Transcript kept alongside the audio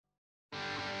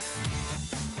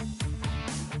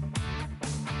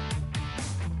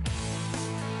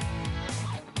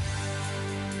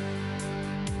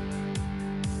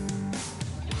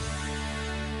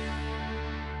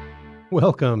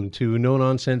Welcome to No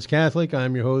Nonsense Catholic.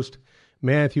 I'm your host,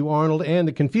 Matthew Arnold, and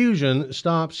the confusion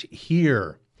stops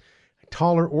here.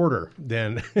 Taller order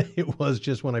than it was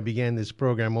just when I began this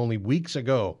program only weeks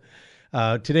ago.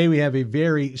 Today we have a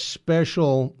very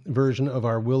special version of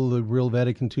our Will the Real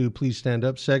Vatican II Please Stand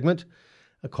Up segment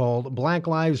called Black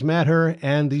Lives Matter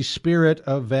and the Spirit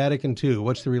of Vatican II.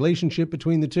 What's the relationship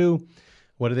between the two?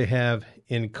 What do they have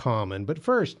in common? But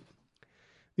first,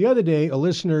 the other day, a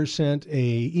listener sent an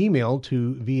email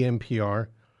to VMPR,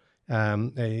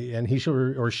 and he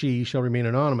or she shall remain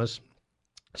anonymous,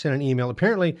 sent an email.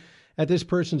 Apparently, at this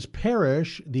person's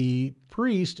parish, the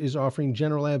priest is offering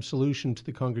general absolution to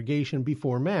the congregation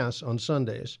before Mass on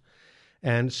Sundays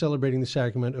and celebrating the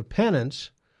sacrament of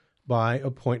penance by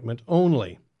appointment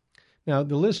only. Now,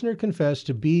 the listener confessed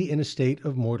to be in a state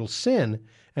of mortal sin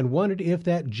and wondered if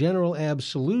that general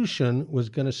absolution was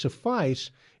going to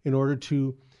suffice in order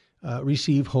to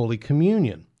receive Holy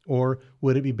Communion, or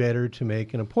would it be better to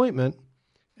make an appointment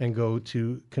and go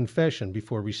to confession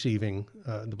before receiving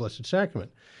the Blessed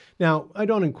Sacrament? Now, I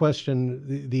don't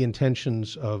question the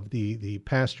intentions of the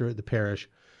pastor at the parish,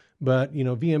 but,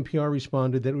 VMPR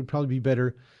responded that it would probably be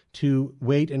better to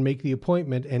wait and make the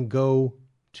appointment and go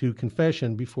to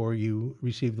confession before you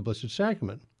receive the Blessed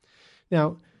Sacrament.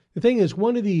 Now, the thing is,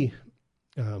 one of the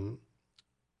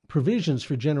provisions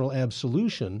for general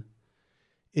absolution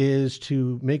is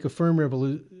to make a firm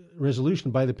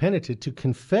resolution by the penitent to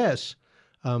confess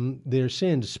their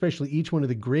sins, especially each one of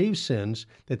the grave sins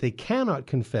that they cannot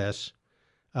confess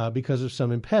because of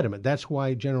some impediment. That's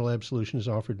why general absolution is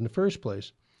offered in the first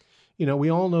place. We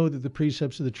all know that the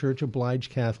precepts of the Church oblige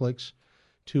Catholics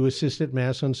to assist at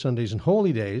Mass on Sundays and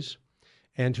holy days,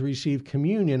 and to receive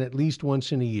communion at least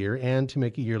once in a year, and to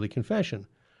make a yearly confession.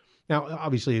 Now,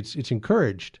 obviously, it's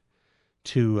encouraged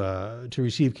to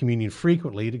receive communion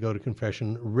frequently, to go to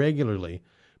confession regularly,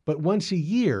 but once a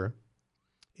year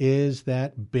is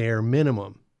that bare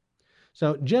minimum.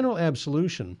 So general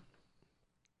absolution,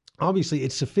 obviously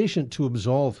it's sufficient to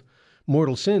absolve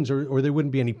mortal sins, or there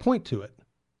wouldn't be any point to it.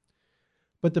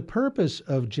 But the purpose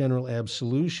of general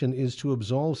absolution is to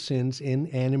absolve sins in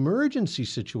an emergency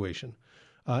situation,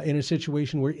 in a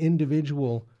situation where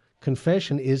individual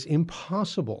confession is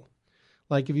impossible.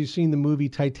 Like if you've seen the movie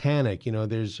Titanic,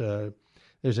 there's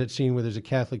that scene where there's a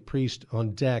Catholic priest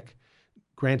on deck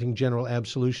granting general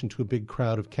absolution to a big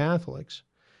crowd of Catholics.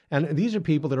 And these are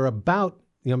people that are about,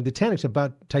 Titanic's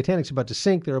about to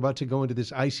sink. They're about to go into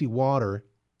this icy water.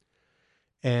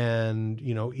 And,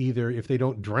 either if they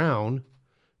don't drown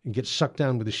and get sucked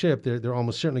down with the ship, they're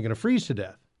almost certainly going to freeze to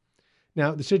death.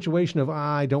 Now, the situation of,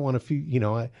 I don't want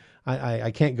to,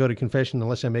 I can't go to confession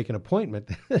unless I make an appointment,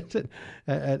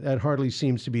 that hardly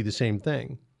seems to be the same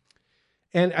thing.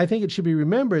 And I think it should be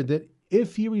remembered that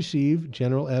if you receive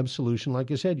general absolution,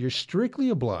 like I said, you're strictly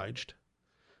obliged,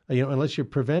 unless you're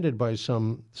prevented by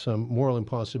some moral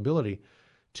impossibility,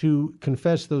 to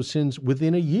confess those sins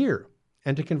within a year,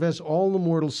 and to confess all the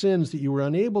mortal sins that you were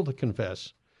unable to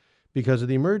confess because of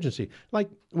the emergency. Like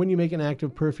when you make an act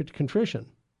of perfect contrition.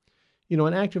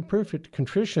 An act of perfect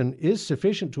contrition is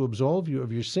sufficient to absolve you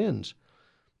of your sins.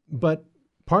 But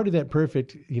part of that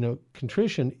perfect,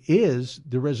 contrition is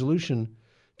the resolution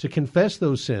to confess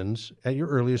those sins at your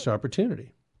earliest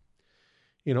opportunity.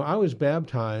 I was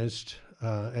baptized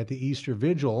at the Easter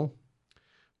Vigil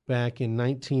back in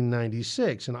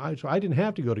 1996, and I didn't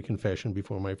have to go to confession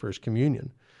before my first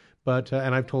communion. But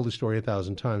and I've told the story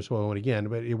 1,000 times, so I won't again,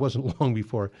 but it wasn't long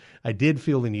before I did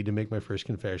feel the need to make my first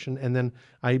confession, and then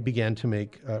I began to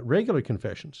make regular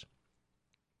confessions.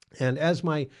 And as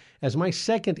my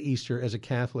second Easter as a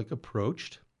Catholic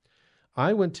approached,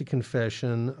 I went to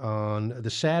confession on the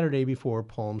Saturday before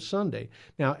Palm Sunday.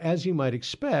 Now, as you might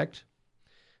expect,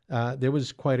 there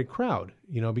was quite a crowd,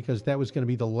 because that was going to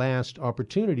be the last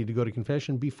opportunity to go to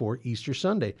confession before Easter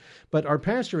Sunday. But our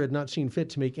pastor had not seen fit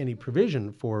to make any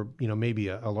provision for, maybe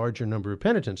a larger number of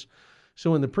penitents.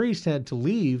 So when the priest had to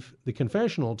leave the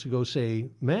confessional to go say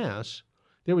Mass,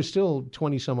 there was still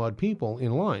 20 some odd people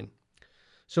in line.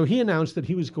 So he announced that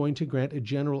he was going to grant a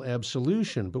general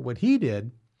absolution. But what he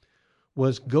did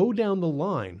was go down the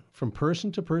line from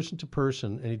person to person to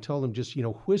person, and he told them just,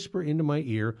 whisper into my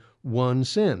ear one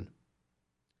sin.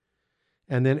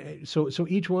 And then, so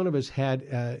each one of us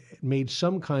had made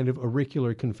some kind of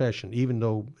auricular confession, even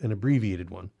though an abbreviated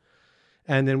one.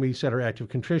 And then we said our act of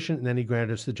contrition, and then he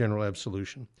granted us the general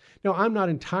absolution. Now, I'm not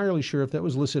entirely sure if that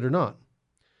was licit or not,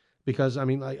 because,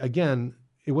 again,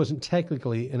 it wasn't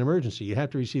technically an emergency. You have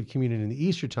to receive communion in the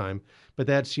Easter time, but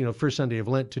that's, first Sunday of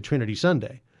Lent to Trinity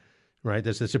Sunday, right?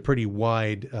 That's a pretty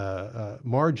wide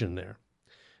margin there.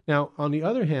 Now, on the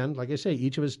other hand, like I say,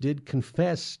 each of us did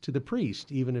confess to the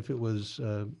priest, even if it was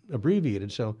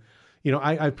abbreviated. So,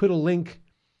 I put a link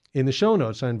in the show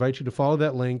notes. I invite you to follow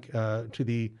that link to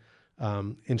the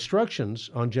instructions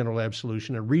on general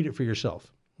absolution and read it for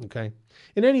yourself. Okay.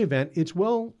 In any event, it's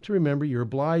well to remember you're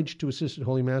obliged to assist at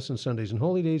Holy Mass on Sundays and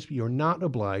holy days, but you're not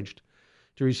obliged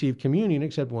to receive communion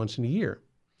except once in a year.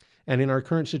 And in our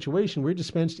current situation, we're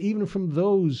dispensed even from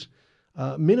those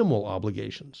minimal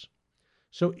obligations.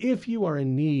 So if you are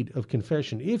in need of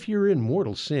confession, if you're in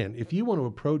mortal sin, if you want to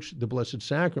approach the Blessed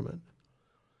Sacrament,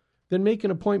 then make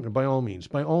an appointment by all means.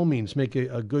 By all means, make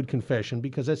a good confession,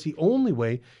 because that's the only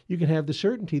way you can have the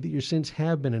certainty that your sins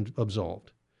have been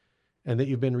absolved and that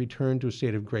you've been returned to a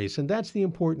state of grace. And that's the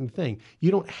important thing.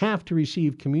 You don't have to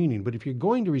receive communion, but if you're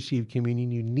going to receive communion,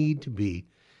 you need to be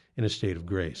in a state of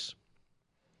grace.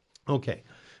 Okay,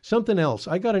 something else.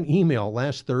 I got an email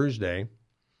last Thursday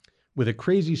with a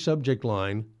crazy subject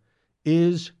line,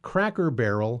 "Is Cracker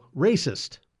Barrel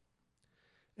racist?"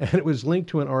 And it was linked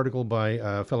to an article by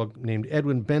a fellow named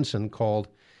Edwin Benson called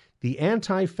 "The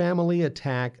Anti-Family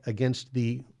Attack Against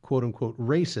the Quote-Unquote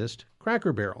Racist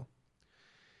Cracker Barrel."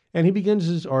 And he begins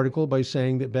his article by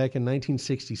saying that back in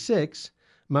 1966,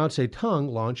 Mao Zedong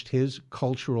launched his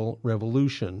Cultural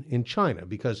Revolution in China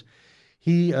because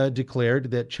he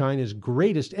declared that China's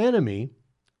greatest enemy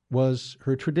was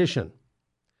her tradition.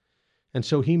 And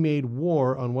so he made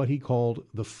war on what he called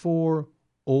the four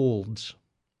olds.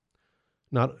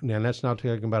 And that's not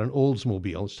talking about an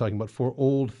Oldsmobile. It's talking about four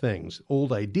old things: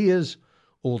 old ideas,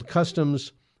 old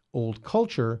customs, old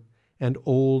culture, and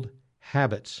old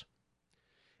habits.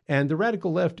 And the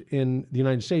radical left in the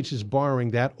United States is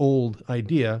borrowing that old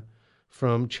idea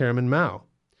from Chairman Mao.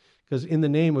 Because in the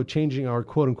name of changing our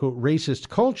quote-unquote racist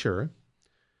culture,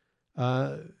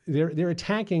 they're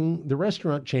attacking the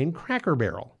restaurant chain Cracker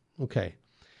Barrel. Okay.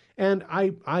 And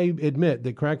I admit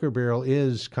that Cracker Barrel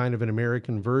is kind of an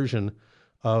American version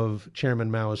of Chairman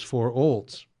Mao's four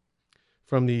olds.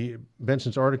 From the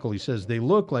Benson's article, he says, they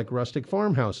look like rustic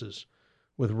farmhouses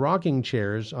with rocking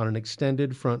chairs on an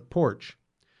extended front porch.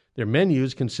 Their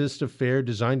menus consist of fare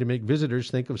designed to make visitors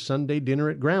think of Sunday dinner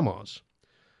at Grandma's.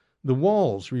 The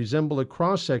walls resemble a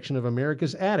cross-section of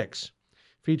America's attics,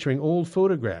 featuring old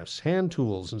photographs, hand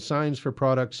tools, and signs for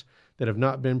products that have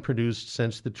not been produced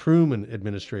since the Truman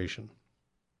administration.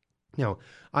 Now,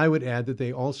 I would add that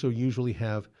they also usually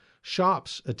have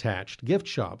shops attached, gift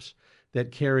shops,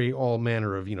 that carry all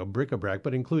manner of, bric-a-brac,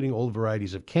 but including old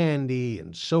varieties of candy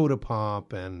and soda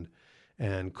pop and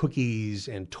cookies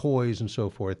and toys and so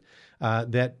forth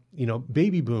that,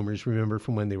 baby boomers remember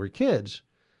from when they were kids,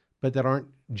 but that aren't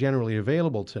generally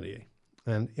available today.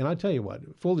 And I tell you what,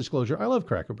 full disclosure, I love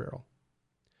Cracker Barrel.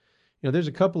 There's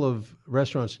a couple of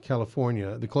restaurants in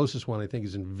California. The closest one, I think,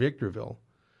 is in Victorville.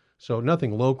 So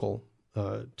nothing local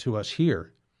to us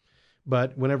here.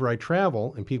 But whenever I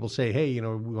travel and people say, hey, we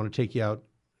want to take you out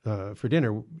for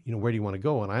dinner, where do you want to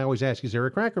go? And I always ask, is there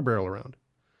a Cracker Barrel around?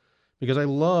 Because I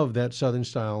love that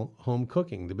Southern-style home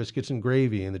cooking, the biscuits and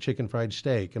gravy and the chicken fried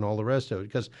steak and all the rest of it,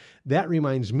 because that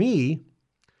reminds me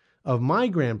of my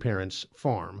grandparents'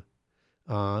 farm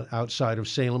outside of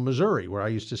Salem, Missouri, where I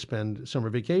used to spend summer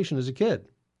vacation as a kid.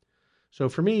 So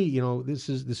for me, this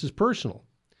is personal.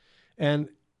 And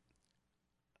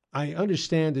I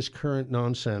understand this current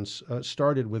nonsense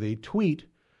started with a tweet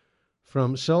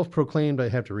from self-proclaimed, I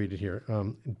have to read it here,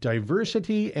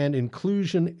 diversity and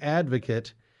inclusion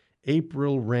advocate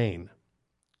April Rain.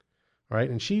 All right,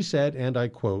 and she said, and I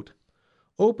quote,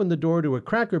 "Open the door to a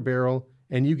Cracker Barrel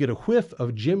and you get a whiff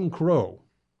of Jim Crow."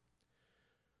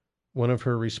 One of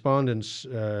her respondents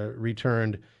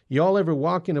returned, "Y'all ever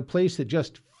walk in a place that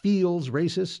just feels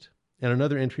racist?" And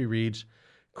another entry reads,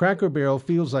 "Cracker Barrel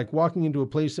feels like walking into a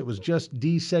place that was just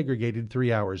desegregated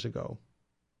 3 hours ago."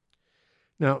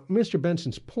 Now, Mr.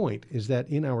 Benson's point is that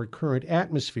in our current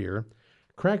atmosphere,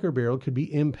 Cracker Barrel could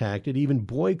be impacted, even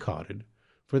boycotted,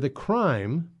 for the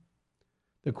crime,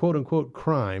 the quote-unquote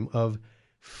crime, of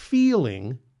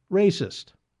feeling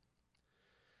racist.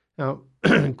 Now,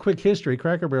 quick history,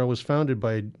 Cracker Barrel was founded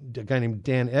by a guy named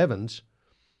Dan Evans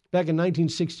back in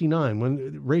 1969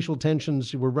 when racial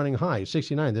tensions were running high.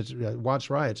 69, that's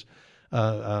Watts riots,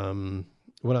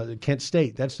 Kent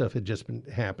State, that stuff had just been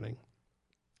happening.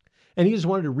 And he just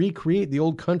wanted to recreate the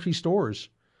old country stores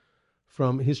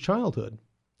from his childhood.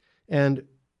 And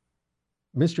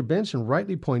Mr. Benson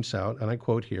rightly points out, and I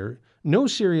quote here, "No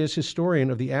serious historian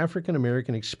of the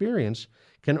African-American experience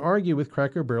can argue with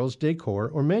Cracker Barrel's decor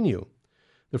or menu.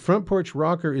 The front porch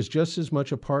rocker is just as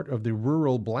much a part of the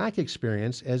rural black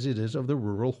experience as it is of the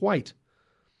rural white.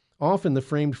 Often the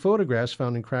framed photographs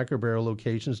found in Cracker Barrel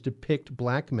locations depict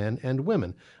black men and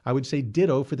women. I would say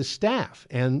ditto for the staff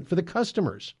and for the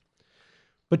customers.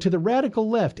 But to the radical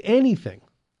left, anything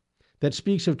that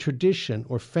speaks of tradition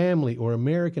or family or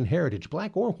American heritage,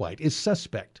 black or white, is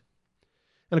suspect.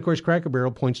 And of course, Cracker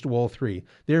Barrel points to all three.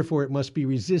 Therefore, it must be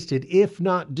resisted, if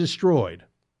not destroyed.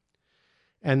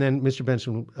 And then Mr.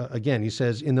 Benson, again, he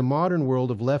says, in the modern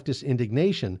world of leftist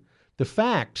indignation, the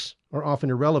facts are often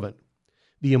irrelevant.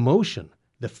 The emotion,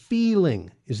 the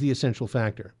feeling is the essential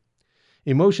factor.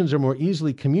 Emotions are more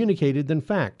easily communicated than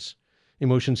facts.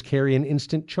 Emotions carry an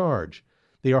instant charge.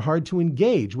 They are hard to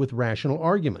engage with rational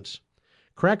arguments.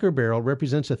 Cracker Barrel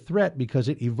represents a threat because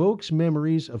it evokes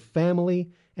memories of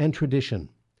family and tradition.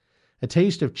 A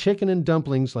taste of chicken and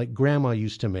dumplings like Grandma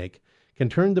used to make can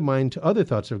turn the mind to other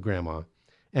thoughts of Grandma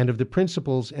and of the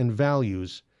principles and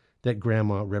values that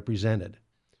Grandma represented.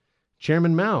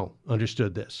 Chairman Mao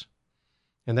understood this,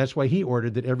 and that's why he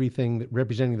ordered that everything that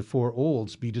representing the four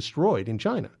olds be destroyed in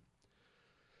China.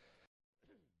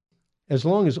 As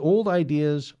long as old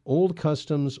ideas, old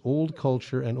customs, old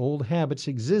culture, and old habits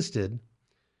existed,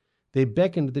 they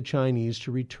beckoned the Chinese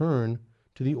to return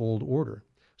to the old order.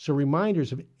 So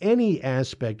reminders of any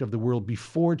aspect of the world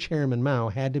before Chairman Mao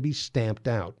had to be stamped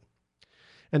out.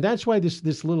 And that's why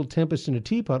this little tempest in a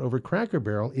teapot over Cracker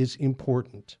Barrel is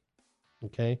important.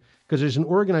 Okay? Because there's an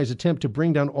organized attempt to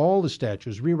bring down all the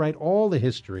statues, rewrite all the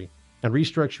history, and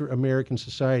restructure American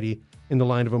society in the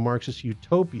line of a Marxist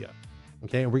utopia.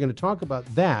 Okay? And we're going to talk about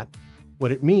that,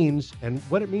 what it means, and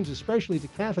what it means especially to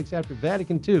Catholics after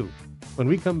Vatican II, when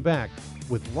we come back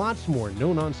with lots more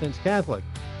No-Nonsense Catholic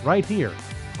right here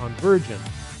on Virgin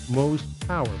Most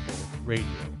Powerful Radio.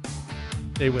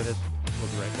 Stay with us.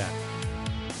 We'll be right back.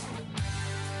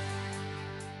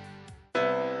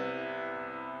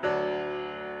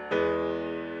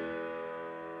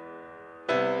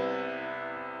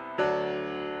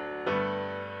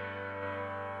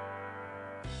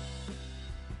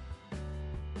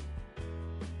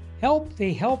 Help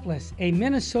the Helpless, a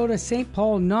Minnesota St.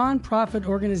 Paul nonprofit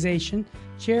organization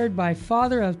chaired by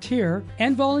Father of Tyr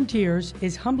and volunteers,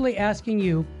 is humbly asking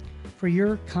you for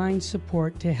your kind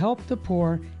support to help the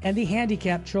poor and the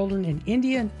handicapped children in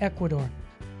India and Ecuador.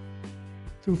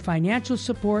 Through financial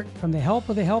support from the Help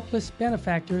of the Helpless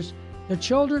benefactors, the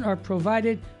children are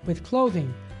provided with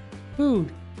clothing,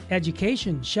 food,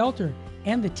 education, shelter,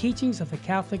 and the teachings of the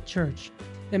Catholic Church.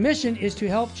 The mission is to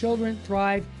help children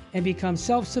thrive and become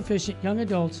self-sufficient young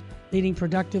adults leading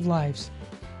productive lives.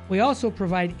 We also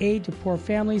provide aid to poor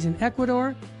families in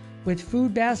Ecuador with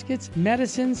food baskets,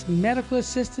 medicines, medical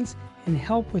assistance, and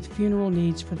help with funeral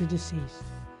needs for the deceased.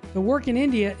 The work in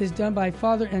India is done by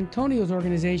Father Antonio's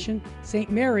organization, St.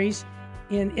 Mary's.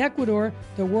 In Ecuador,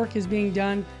 the work is being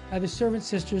done by the Servant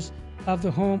Sisters of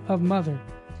the Home of Mother.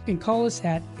 You can call us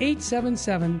at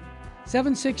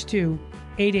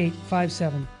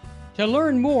 877-762-8857. To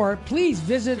learn more, please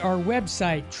visit our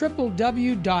website,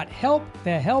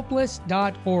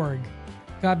 www.helpthehelpless.org.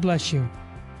 God bless you.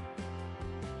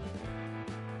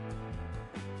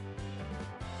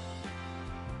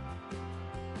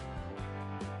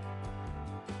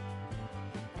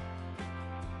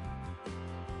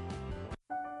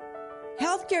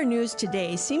 Healthcare news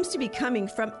today seems to be coming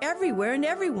from everywhere and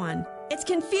everyone. It's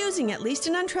confusing at least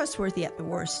and untrustworthy at the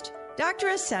worst. Dr.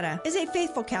 Aceta is a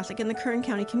faithful Catholic in the Kern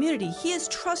County community. He is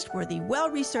trustworthy,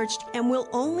 well-researched, and will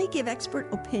only give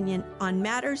expert opinion on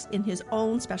matters in his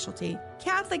own specialty.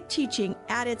 Catholic teaching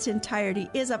at its entirety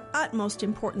is of utmost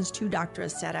importance to Dr.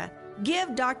 Aceta.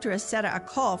 Give Dr. Aceta a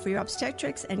call for your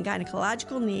obstetrics and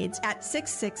gynecological needs at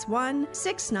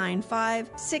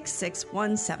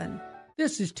 661-695-6617.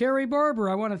 This is Terry Barber.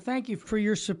 I want to thank you for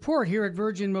your support here at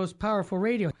Virgin Most Powerful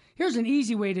Radio. Here's an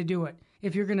easy way to do it.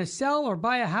 If you're going to sell or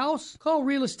buy a house, call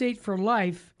Real Estate for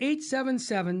Life,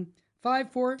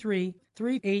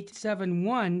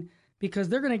 877-543-3871, because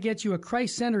they're going to get you a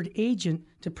Christ-centered agent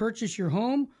to purchase your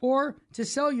home or to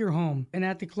sell your home. And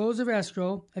at the close of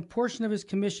escrow, a portion of his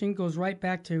commission goes right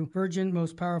back to Virgin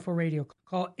Most Powerful Radio.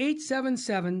 Call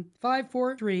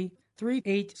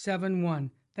 877-543-3871.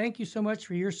 Thank you so much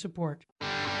for your support.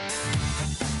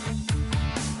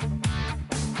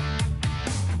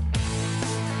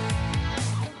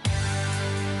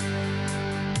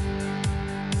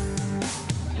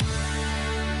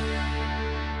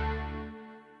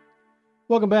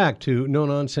 Welcome back to No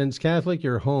Nonsense Catholic,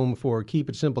 your home for Keep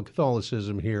It Simple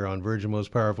Catholicism here on Virgin Most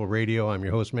Powerful Radio. I'm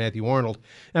your host, Matthew Arnold.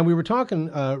 And we were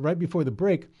talking right before the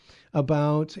break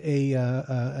about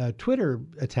a Twitter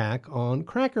attack on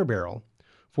Cracker Barrel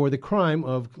for the crime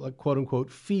of, quote-unquote,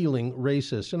 feeling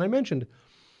racist. And I mentioned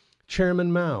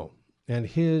Chairman Mao and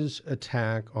his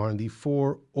attack on the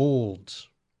four olds,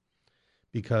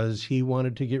 because he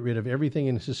wanted to get rid of everything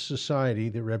in his society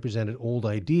that represented old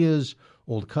ideas,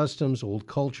 old customs, old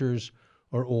cultures,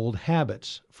 or old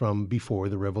habits from before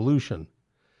the revolution.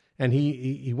 And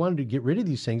he wanted to get rid of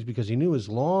these things because he knew as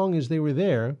long as they were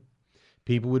there,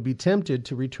 people would be tempted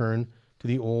to return to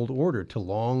the old order, to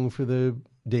long for the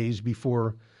days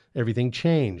before everything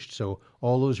changed. So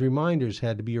all those reminders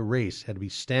had to be erased, had to be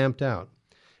stamped out.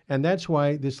 And that's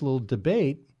why this little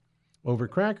debate over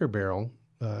Cracker Barrel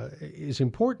is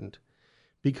important.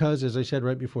 Because, as I said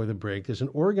right before the break, there's an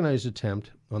organized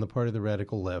attempt on the part of the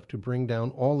radical left to bring down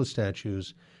all the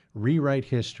statues, rewrite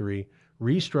history,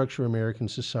 restructure American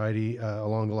society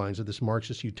along the lines of this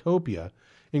Marxist utopia,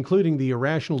 including the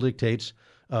irrational dictates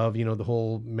of, the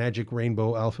whole magic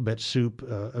rainbow alphabet soup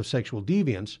of sexual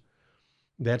deviance.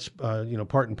 That's,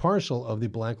 part and parcel of the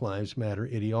Black Lives Matter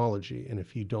ideology. And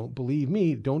if you don't believe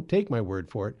me, don't take my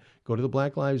word for it. Go to the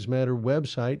Black Lives Matter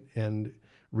website and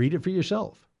read it for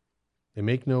yourself. They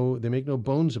make no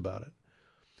bones about it.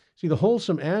 See, the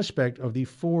wholesome aspect of the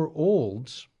four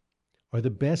olds are the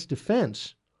best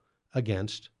defense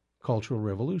against cultural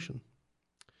revolution.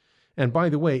 And by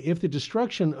the way, if the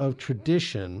destruction of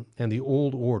tradition and the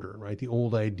old order, right, the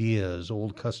old ideas,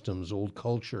 old customs, old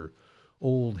culture,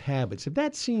 old habits, if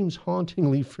that seems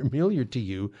hauntingly familiar to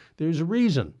you, there's a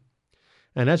reason.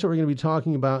 And that's what we're going to be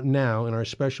talking about now in our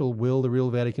special Will the Real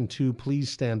Vatican II Please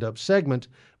Stand Up segment,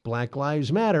 Black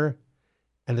Lives Matter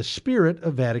and the Spirit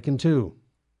of Vatican II.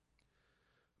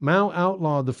 Mao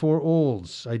outlawed the four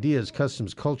olds, ideas,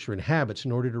 customs, culture, and habits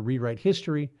in order to rewrite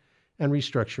history and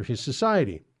restructure his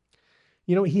society.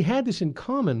 He had this in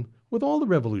common with all the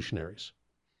revolutionaries.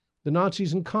 The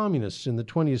Nazis and communists in the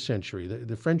 20th century,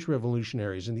 the French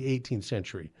revolutionaries in the 18th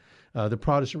century, the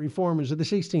Protestant reformers of the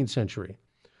 16th century.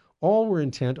 All were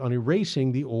intent on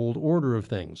erasing the old order of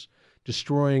things,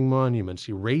 destroying monuments,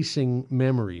 erasing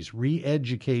memories,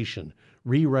 re-education,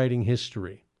 rewriting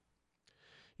history.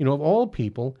 Of all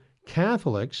people,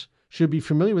 Catholics should be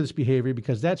familiar with this behavior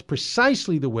because that's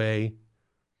precisely the way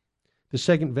the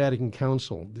Second Vatican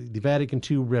Council, the Vatican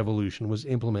II revolution, was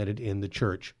implemented in the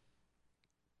Church.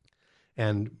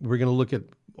 And we're going to look at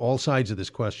all sides of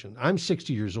this question. I'm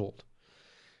 60 years old.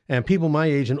 And people my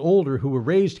age and older who were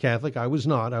raised Catholic, I was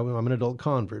not, I'm an adult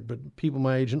convert, but people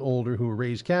my age and older who were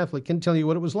raised Catholic can tell you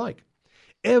what it was like.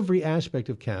 Every aspect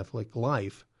of Catholic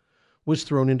life was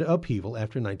thrown into upheaval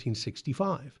after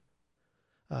 1965.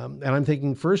 And I'm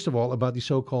thinking, first of all, about the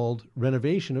so-called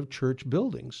renovation of church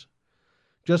buildings.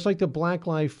 Just like the Black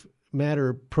Lives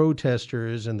Matter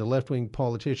protesters and the left-wing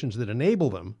politicians that enable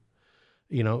them,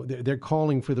 they're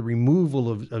calling for the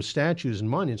removal of statues and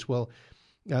monuments. Well,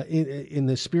 in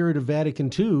the spirit of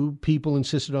Vatican II, people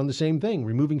insisted on the same thing,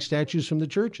 removing statues from the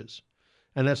churches.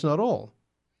 And that's not all.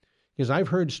 Because I've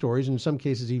heard stories, in some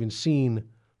cases even seen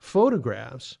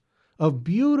photographs of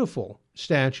beautiful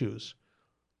statues,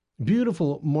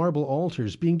 beautiful marble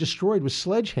altars being destroyed with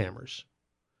sledgehammers,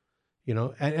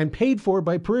 and paid for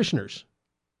by parishioners,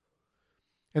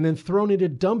 and then thrown into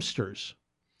dumpsters.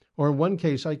 Or in one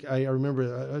case, I remember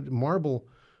a marble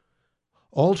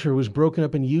altar was broken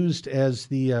up and used as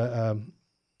the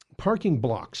parking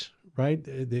blocks, right?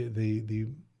 The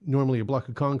normally a block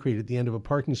of concrete at the end of a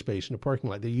parking space in a parking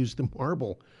lot. They used the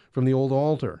marble from the old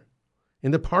altar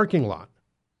in the parking lot.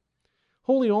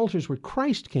 Holy altars where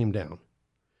Christ came down,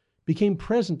 became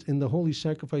present in the holy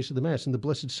sacrifice of the Mass, in the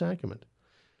Blessed Sacrament.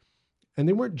 And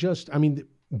they weren't just,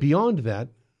 beyond that,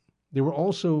 they were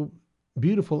also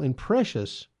beautiful and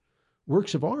precious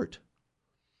works of art.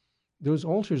 Those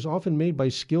altars, often made by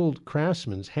skilled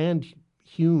craftsmen,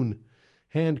 hand-hewn,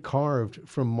 hand-carved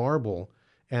from marble,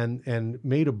 and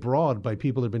made abroad by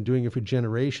people that have been doing it for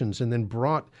generations, and then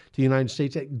brought to the United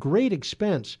States at great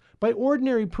expense by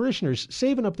ordinary parishioners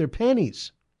saving up their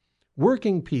pennies,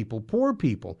 working people, poor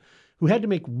people, who had to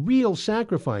make real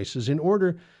sacrifices in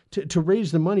order to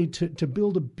raise the money to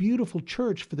build a beautiful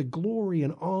church for the glory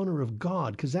and honor of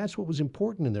God, because that's what was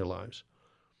important in their lives.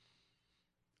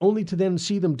 Only to then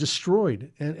see them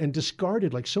destroyed and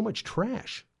discarded like so much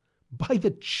trash by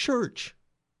the church.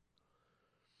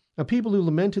 Now, people who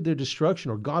lamented their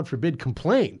destruction, or God forbid,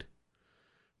 complained,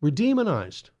 were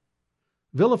demonized,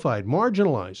 vilified,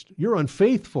 marginalized. You're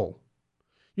unfaithful.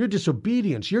 You're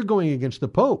disobedience. You're going against the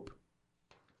Pope.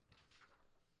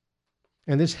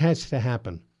 And this has to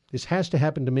happen. This has to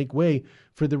happen to make way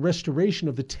for the restoration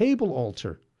of the table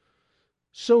altar,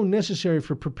 so necessary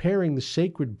for preparing the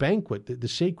sacred banquet, the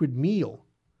sacred meal.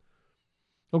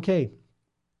 Okay,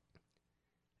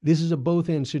 this is a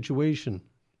both-end situation.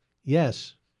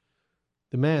 Yes,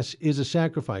 The Mass is a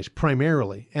sacrifice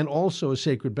primarily, and also a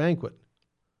sacred banquet.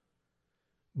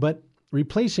 But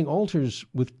replacing altars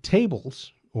with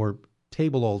tables, or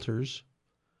table altars,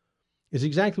 is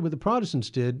exactly what the Protestants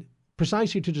did,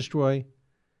 precisely to destroy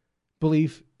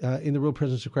belief in the real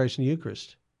presence of Christ in the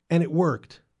Eucharist. And it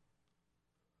worked.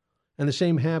 And the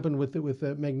same happened with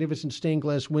the magnificent stained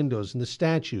glass windows and the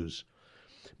statues.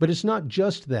 But it's not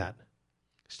just that.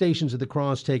 Stations of the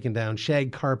Cross taken down,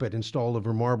 shag carpet installed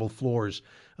over marble floors,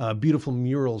 beautiful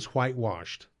murals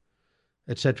whitewashed,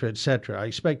 etc., etc. I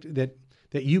expect that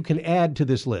you can add to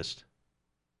this list.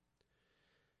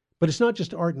 But it's not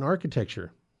just art and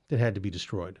architecture that had to be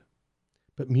destroyed,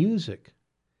 but music,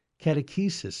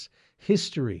 catechesis,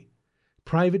 history,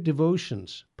 private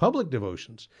devotions, public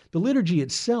devotions, the liturgy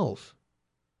itself,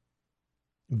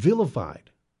 vilified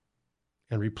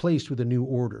and replaced with a new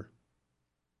order,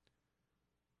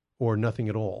 or nothing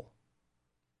at all.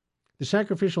 The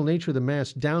sacrificial nature of the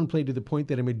Mass downplayed to the point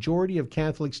that a majority of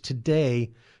Catholics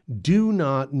today do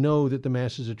not know that the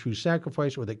Mass is a true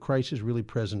sacrifice or that Christ is really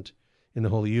present in the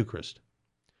Holy Eucharist.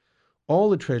 All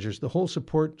the treasures, the whole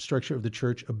support structure of the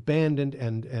Church abandoned,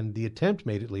 and the attempt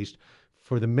made, at least,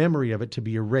 for the memory of it to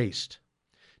be erased.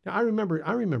 Now, I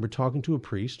remember talking to a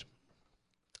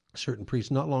certain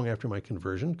priest, not long after my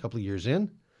conversion, a couple of years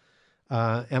in,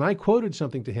 and I quoted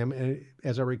something to him, and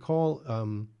as I recall,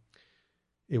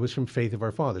 it was from Faith of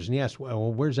Our Fathers. And he asked,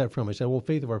 well, where's that from? I said, well,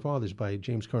 Faith of Our Fathers by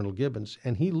James Cardinal Gibbons.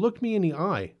 And he looked me in the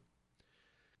eye,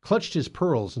 clutched his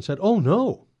pearls, and said, oh,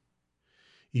 no,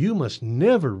 you must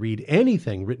never read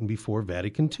anything written before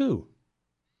Vatican II.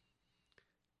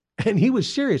 And he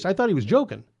was serious. I thought he was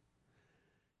joking,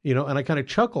 and I kind of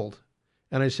chuckled.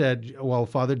 And I said, well,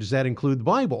 Father, does that include the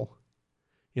Bible?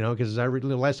 Because the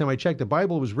last time I checked, the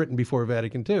Bible was written before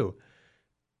Vatican II.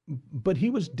 But he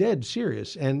was dead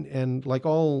serious. And like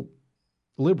all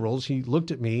liberals, he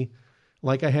looked at me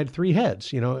like I had three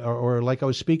heads, or like I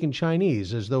was speaking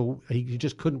Chinese, as though he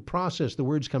just couldn't process the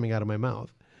words coming out of my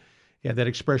mouth. He had that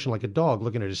expression like a dog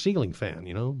looking at a ceiling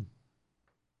fan,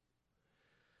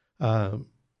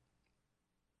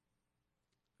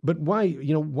 But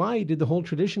why did the whole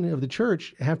tradition of the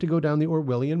Church have to go down the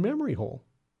Orwellian memory hole?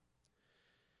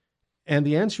 And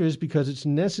the answer is because it's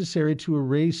necessary to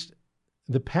erase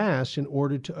the past in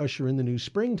order to usher in the new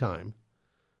springtime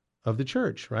of the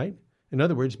Church, right? In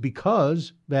other words,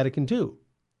 because Vatican II.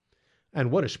 And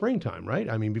what a springtime, right?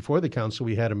 I mean, before the Council,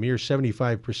 we had a mere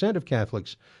 75% of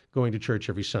Catholics going to church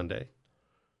every Sunday.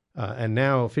 And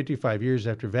now, 55 years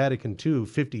after Vatican II,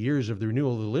 50 years of the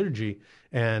renewal of the liturgy,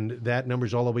 and that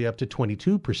number's all the way up to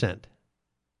 22%.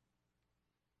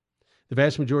 The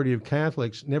vast majority of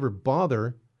Catholics never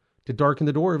bother to darken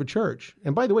the door of a church.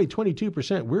 And by the way,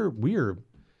 22%, we're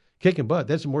kicking butt.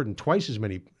 That's more than twice as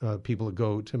many people that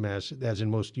go to Mass as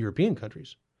in most European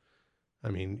countries. I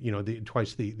mean,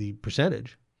 twice the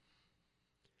percentage.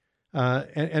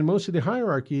 And most of the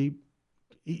hierarchy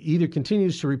either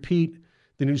continues to repeat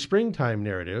the new springtime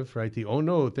narrative, right? The, oh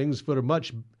no, things were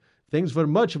much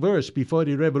worse before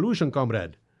the revolution,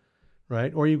 comrade,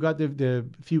 right? Or you've got the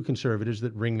few conservatives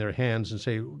that wring their hands and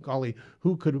say, golly,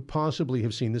 who could possibly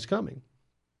have seen this coming?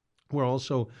 We're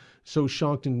also so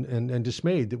shocked and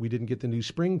dismayed that we didn't get the new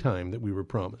springtime that we were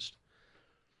promised.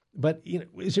 But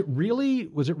was it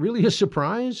really a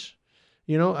surprise?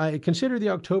 I consider the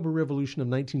October Revolution of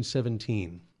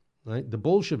 1917, right? The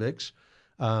Bolsheviks,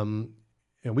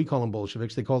 and we call them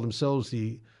Bolsheviks, they call themselves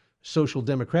the Social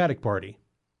Democratic Party,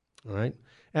 all right?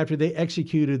 After they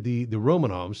executed the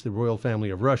Romanovs, the royal family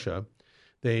of Russia,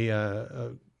 they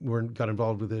got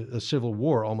involved with a civil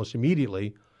war almost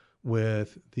immediately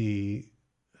with the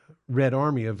Red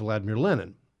Army of Vladimir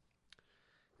Lenin.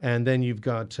 And then you've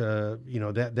got,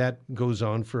 that goes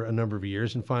on for a number of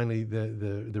years. And finally,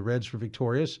 the Reds were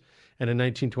victorious. And in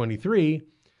 1923,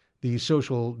 the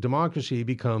social democracy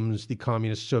becomes the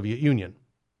communist Soviet Union.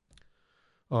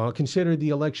 Consider the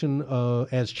election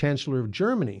as Chancellor of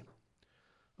Germany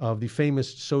of the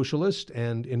famous socialist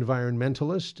and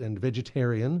environmentalist and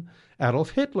vegetarian Adolf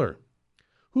Hitler,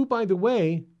 who, by the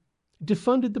way,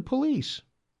 defunded the police.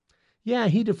 Yeah,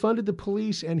 he defunded the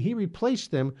police, and he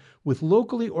replaced them with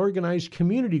locally organized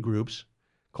community groups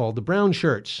called the Brown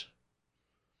Shirts.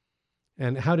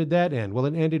 And how did that end? Well,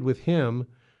 it ended with him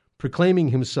proclaiming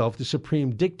himself the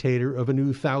supreme dictator of a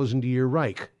new 1,000-year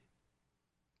Reich.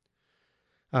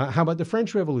 How about the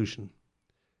French Revolution?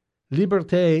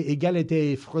 Liberté,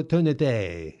 égalité,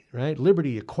 fraternité, right?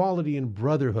 Liberty, equality, and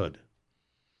brotherhood.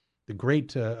 The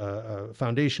great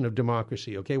foundation of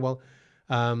democracy. Okay, well,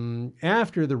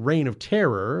 after the Reign of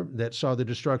Terror that saw the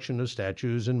destruction of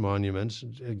statues and monuments,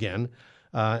 again,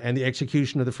 and the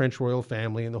execution of the French royal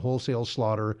family and the wholesale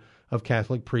slaughter of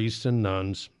Catholic priests and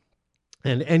nuns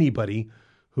and anybody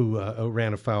who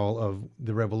ran afoul of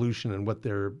the revolution and what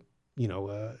their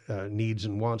needs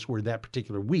and wants were that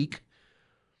particular week.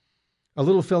 A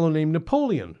little fellow named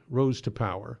Napoleon rose to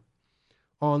power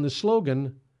on the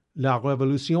slogan, La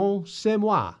Révolution, c'est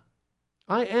moi.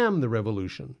 I am the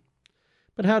revolution.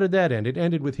 But how did that end? It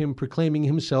ended with him proclaiming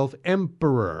himself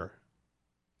emperor.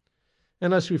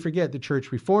 And lest we forget, the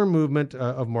church reform movement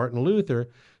of Martin Luther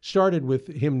started with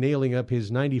him nailing up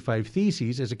his 95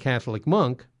 Theses as a Catholic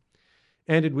monk,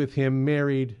 ended with him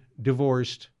married,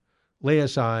 divorced,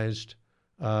 laicized,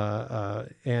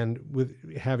 and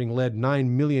with having led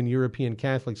 9 million European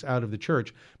Catholics out of the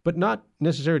church, but not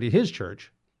necessarily his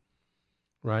church,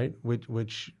 right?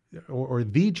 Or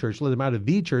the church, led them out of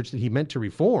the church that he meant to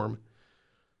reform.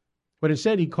 But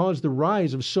instead, he caused the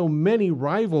rise of so many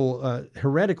rival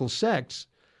heretical sects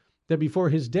that before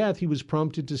his death, he was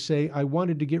prompted to say, I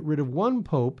wanted to get rid of one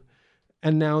pope,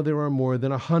 and now there are more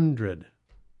than 100.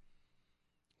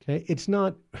 Okay, it's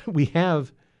not, we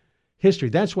have history.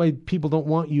 That's why people don't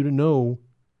want you to know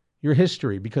your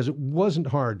history, because it wasn't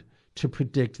hard to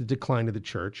predict the decline of the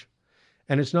church.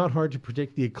 And it's not hard to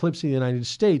predict the eclipse of the United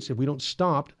States if we don't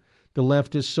stop the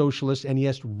leftist, socialist, and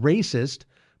yes, racist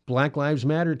Black Lives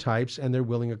Matter types and their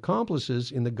willing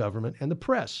accomplices in the government and the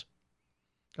press.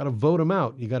 Got to vote them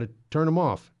out. You got to turn them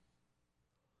off.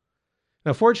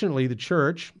 Now, fortunately, the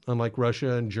church, unlike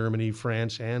Russia and Germany,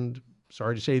 France, and,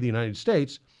 sorry to say, the United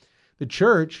States, the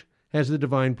church has the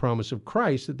divine promise of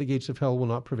Christ that the gates of hell will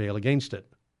not prevail against it.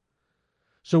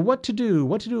 So what to do?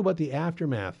 What to do about the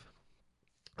aftermath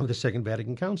of the Second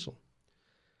Vatican Council?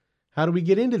 How do we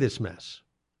get into this mess?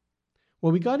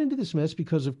 Well, we got into this mess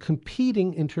because of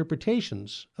competing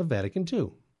interpretations of Vatican II.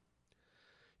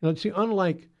 See,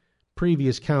 unlike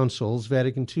previous councils,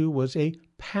 Vatican II was a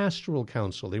pastoral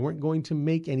council. They weren't going to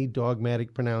make any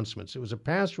dogmatic pronouncements. It was a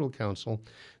pastoral council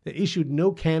that issued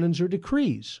no canons or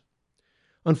decrees.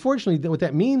 Unfortunately, what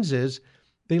that means is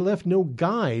they left no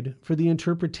guide for the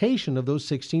interpretation of those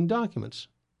 16 documents.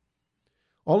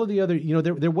 All of the other,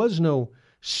 there was no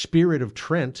Spirit of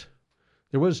Trent.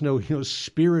 There was no,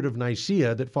 Spirit of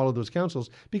Nicaea that followed those councils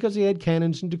because they had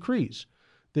canons and decrees.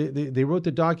 They wrote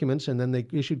the documents and then they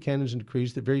issued canons and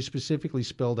decrees that very specifically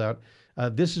spelled out,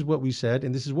 this is what we said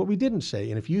and this is what we didn't say.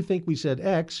 And if you think we said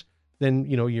X, then,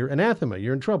 you're anathema,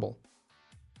 you're in trouble.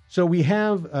 So we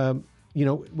have,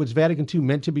 was Vatican II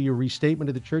meant to be a restatement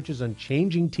of the church's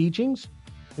unchanging teachings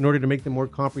in order to make them more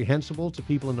comprehensible to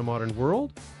people in the modern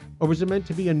world? Or was it meant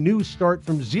to be a new start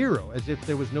from zero, as if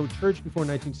there was no church before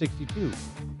 1962?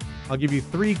 I'll give you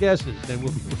 3 guesses, then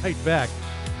we'll be right back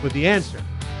with the answer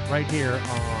right here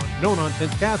on No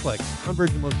Nonsense Catholics on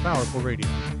Virgin Most Powerful Radio.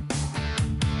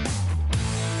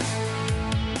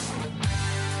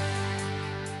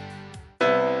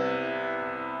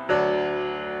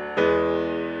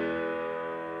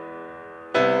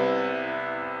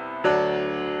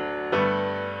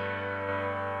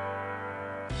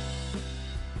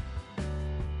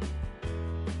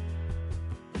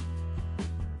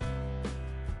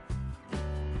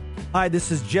 Hi,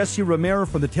 this is Jesse Romero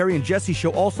from the Terry and Jesse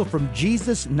Show, also from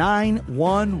Jesus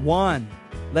 911.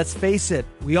 Let's face it,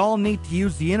 we all need to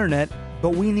use the internet, but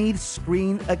we need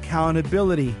screen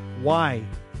accountability. Why?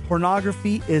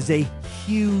 Pornography is a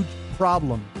huge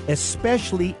problem,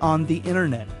 especially on the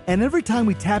internet. And every time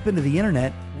we tap into the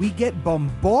internet, we get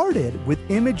bombarded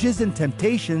with images and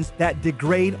temptations that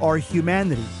degrade our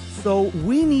humanity. So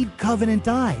we need Covenant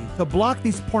Eyes to block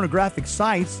these pornographic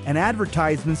sites and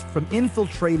advertisements from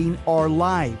infiltrating our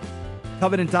lives.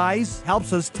 Covenant Eyes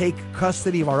helps us take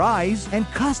custody of our eyes and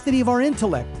custody of our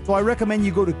intellect. So I recommend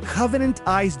you go to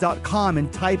CovenantEyes.com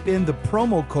and type in the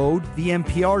promo code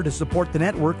VMPR to support the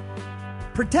network.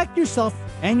 Protect yourself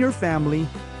and your family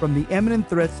from the imminent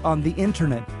threats on the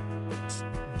internet. It's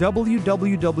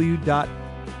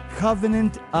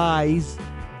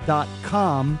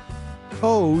www.CovenantEyes.com,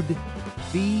 code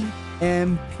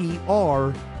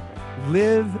VMPR,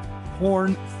 live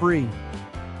porn free.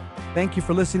 Thank you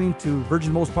for listening to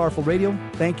Virgin Most Powerful Radio.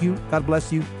 Thank you. God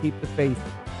bless you. Keep the faith.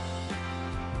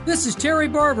 This is Terry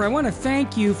Barber. I want to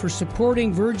thank you for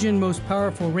supporting Virgin Most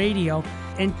Powerful Radio.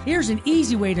 And here's an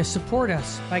easy way to support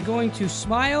us by going to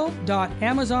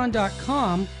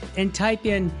smile.amazon.com and type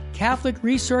in Catholic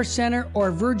Resource Center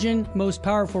or Virgin Most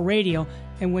Powerful Radio.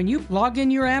 And when you log in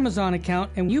your Amazon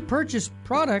account and you purchase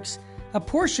products, a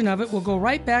portion of it will go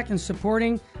right back in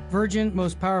supporting Virgin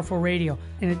Most Powerful Radio.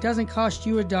 And it doesn't cost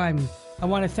you a dime. I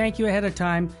want to thank you ahead of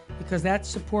time because that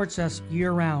supports us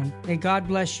year-round. May God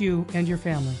bless you and your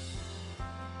family.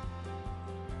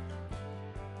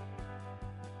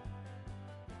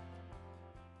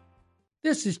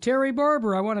 This is Terry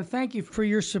Barber. I want to thank you for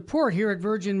your support here at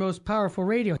Virgin Most Powerful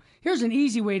Radio. Here's an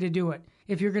easy way to do it.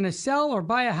 If you're going to sell or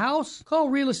buy a house, call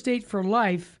Real Estate for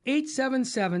Life,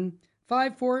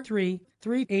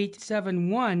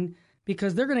 877-543-3871,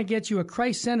 because they're going to get you a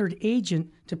Christ-centered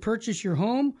agent to purchase your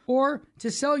home or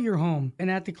to sell your home. And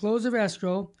at the close of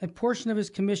escrow, a portion of his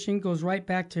commission goes right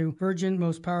back to Virgin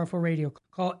Most Powerful Radio.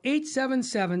 Call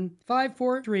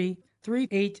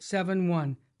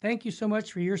 877-543-3871. Thank you so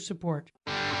much for your support.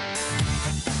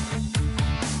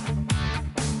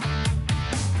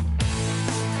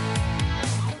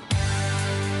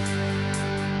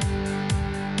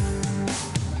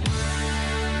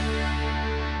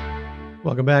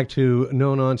 Welcome back to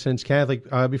No Nonsense Catholic.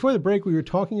 Before the break, we were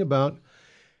talking about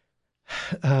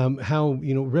how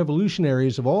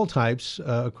revolutionaries of all types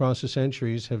across the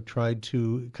centuries have tried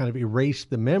to kind of erase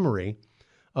the memory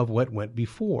of what went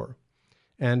before,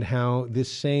 and how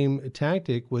this same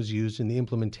tactic was used in the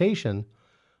implementation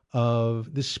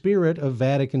of the spirit of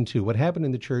Vatican II, what happened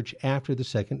in the Church after the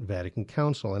Second Vatican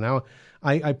Council. And now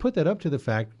I put that up to the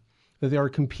fact that there are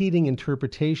competing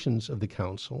interpretations of the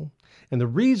Council. And the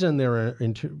reason there are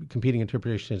competing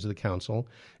interpretations of the Council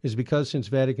is because since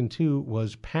Vatican II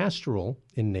was pastoral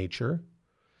in nature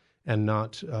and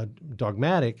not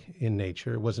dogmatic in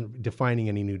nature, it wasn't defining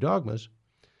any new dogmas.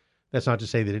 That's not to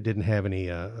say that it didn't have any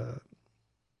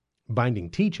binding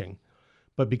teaching.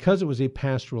 But because it was a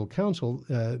pastoral council,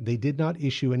 they did not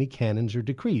issue any canons or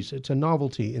decrees. It's a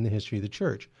novelty in the history of the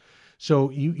Church. So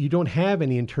you don't have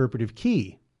any interpretive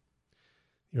key.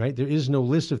 Right? There is no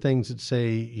list of things that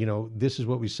say, this is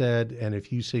what we said, and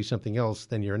if you say something else,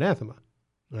 then you're anathema.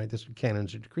 Right? That's what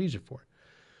canons or decrees are for.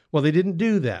 Well, they didn't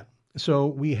do that. So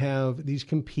we have these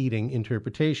competing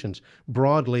interpretations.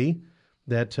 Broadly,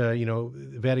 that,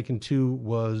 Vatican II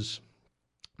was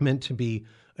meant to be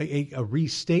a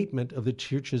restatement of the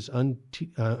Church's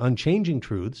unchanging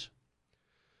truths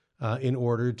in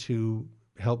order to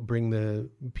help bring the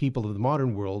people of the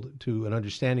modern world to an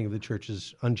understanding of the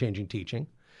Church's unchanging teaching.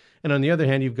 And on the other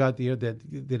hand, you've got that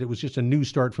it was just a new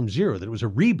start from zero, that it was a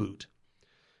reboot,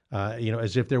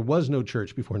 as if there was no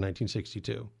Church before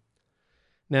 1962.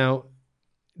 Now,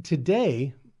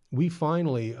 today, we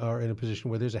finally are in a position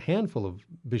where there's a handful of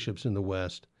bishops in the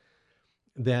West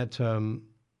that,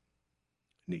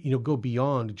 go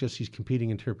beyond just these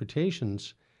competing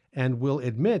interpretations and will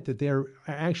admit that there are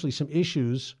actually some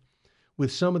issues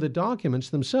with some of the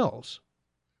documents themselves.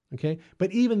 Okay,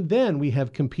 but even then we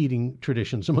have competing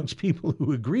traditions amongst people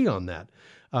who agree on that.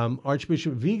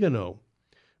 Archbishop Vigano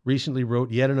recently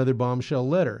wrote yet another bombshell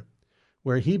letter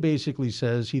where he basically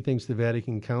says he thinks the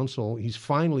Vatican Council, he's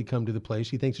finally come to the place,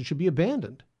 he thinks it should be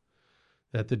abandoned,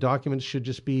 that the documents should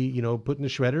just be, put in the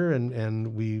shredder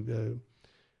and we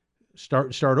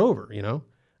start over,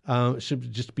 should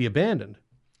just be abandoned.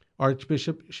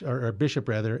 Bishop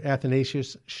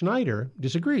Athanasius Schneider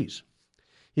disagrees.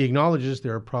 He acknowledges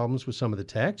there are problems with some of the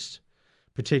texts,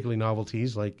 particularly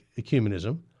novelties like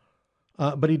ecumenism,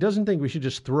 but he doesn't think we should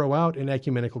just throw out an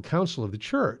ecumenical council of the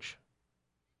Church,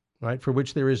 right, for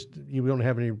which we don't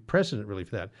have any precedent really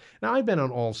for that. Now, I've been on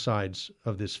all sides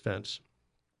of this fence,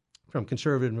 from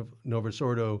conservative Novus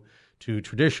Ordo to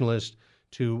traditionalist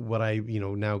to what I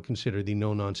now consider the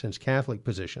no-nonsense Catholic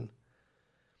position.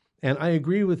 And I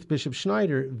agree with Bishop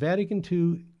Schneider, Vatican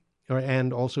II,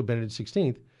 and also Benedict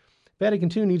XVI,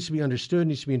 Vatican II needs to be understood,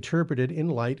 needs to be interpreted in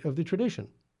light of the tradition.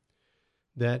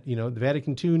 That, the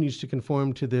Vatican II needs to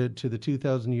conform to the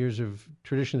 2,000 years of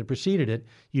tradition that preceded it.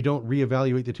 You don't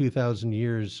reevaluate the 2,000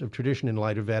 years of tradition in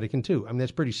light of Vatican II. I mean,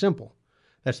 that's pretty simple.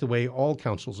 That's the way all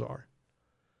councils are.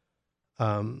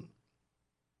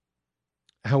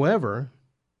 However,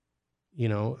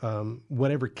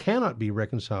 whatever cannot be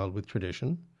reconciled with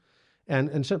tradition,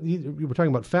 and so we're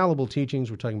talking about fallible teachings,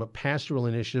 we're talking about pastoral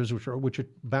initiatives, which are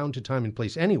bound to time and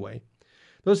place anyway.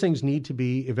 Those things need to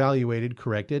be evaluated,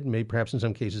 corrected, and maybe perhaps in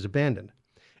some cases abandoned.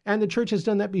 And the Church has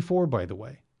done that before, by the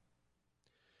way.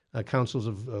 Councils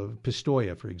of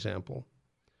Pistoia, for example.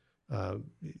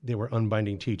 They were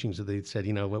unbinding teachings that they said,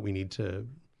 we need to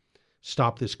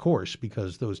stop this course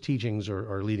because those teachings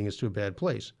are leading us to a bad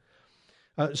place.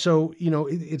 So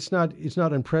it's not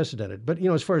unprecedented. But,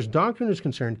 as far as doctrine is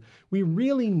concerned, we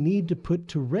really need to put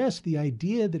to rest the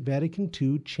idea that Vatican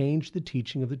II changed the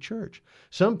teaching of the Church.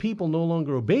 Some people no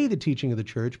longer obey the teaching of the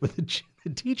Church, but the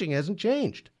teaching hasn't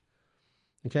changed.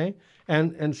 Okay?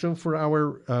 And so for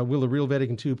our Will the Real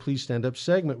Vatican II Please Stand Up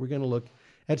segment, we're going to look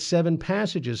at 7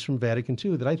 passages from Vatican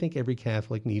II that I think every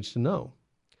Catholic needs to know.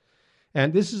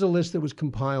 And this is a list that was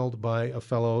compiled by a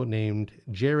fellow named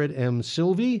Jared M.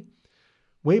 Silvey,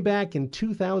 way back in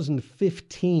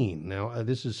 2015. Now,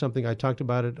 this is something I talked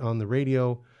about it on the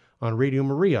radio, on Radio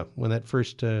Maria, when that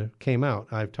first came out.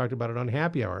 I've talked about it on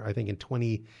Happy Hour, I think in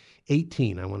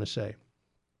 2018, I want to say,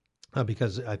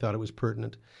 because I thought it was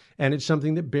pertinent. And it's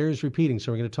something that bears repeating,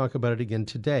 so we're going to talk about it again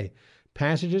today.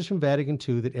 Passages from Vatican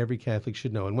II that every Catholic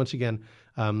should know. And once again,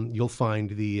 you'll find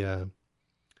the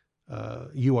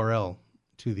URL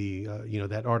to the,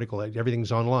 that article.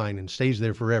 Everything's online and stays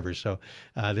there forever. So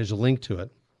there's a link to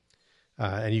it,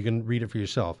 and you can read it for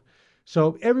yourself.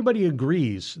 So everybody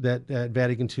agrees that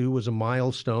Vatican II was a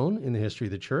milestone in the history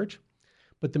of the Church,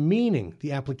 but the meaning,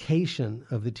 the application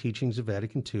of the teachings of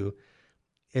Vatican II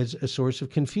is a source of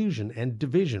confusion and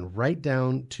division right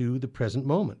down to the present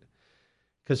moment.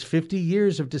 Because 50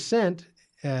 years of dissent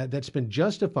that's been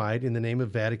justified in the name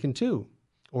of Vatican II,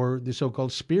 or the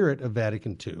so-called spirit of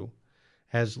Vatican II,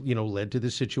 has led to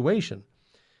this situation.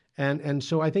 And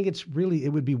so I think it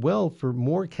would be well for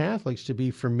more Catholics to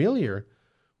be familiar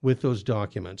with those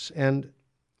documents and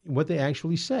what they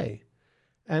actually say.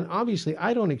 And obviously,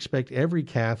 I don't expect every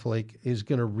Catholic is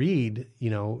going to read,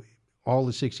 all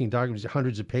the 16 documents,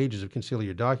 hundreds of pages of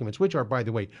conciliar documents, which are, by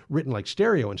the way, written like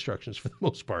stereo instructions for the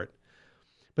most part.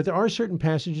 But there are certain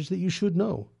passages that you should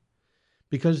know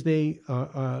because they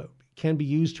can be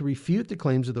used to refute the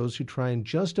claims of those who try and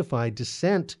justify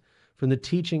dissent from the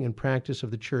teaching and practice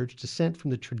of the Church, dissent from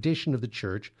the tradition of the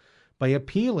Church, by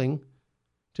appealing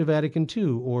to Vatican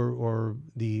II or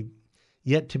the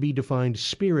yet-to-be-defined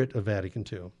spirit of Vatican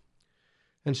II.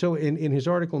 And so in his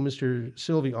article, Mr.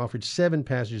 Silvi offered 7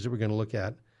 passages that we're going to look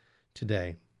at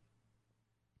today.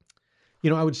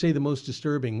 I would say the most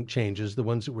disturbing changes, the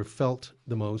ones that were felt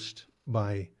the most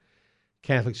by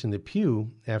Catholics in the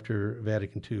pew after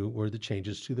Vatican II, were the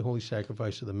changes to the Holy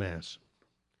Sacrifice of the Mass.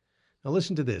 Now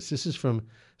listen to this. This is from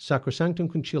Sacrosanctum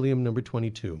Concilium number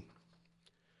 22.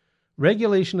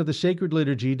 Regulation of the sacred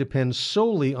liturgy depends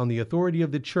solely on the authority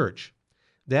of the Church,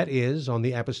 that is, on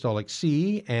the Apostolic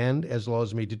See, and, as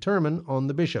laws may determine, on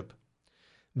the bishop.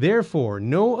 Therefore,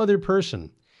 no other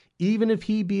person, even if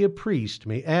he be a priest,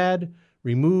 may add,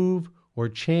 remove, or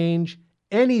change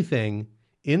anything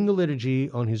in the liturgy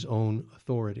on his own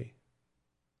authority.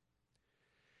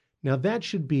 Now that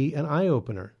should be an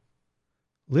eye-opener.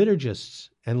 Liturgists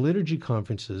and liturgy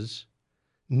conferences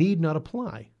need not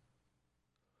apply.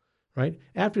 Right?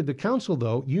 After the council,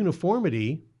 though,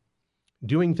 uniformity,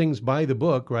 doing things by the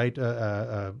book, right?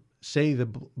 Say the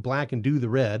black and do the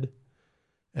red,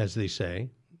 as they say,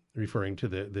 referring to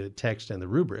the text and the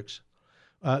rubrics.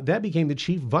 That became the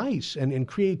chief vice, and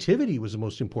creativity was the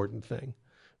most important thing.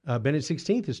 Benedict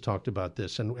XVI has talked about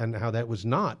this and how that was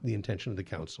not the intention of the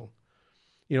council.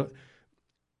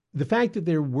 The fact that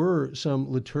there were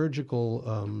some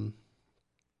liturgical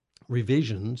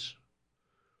revisions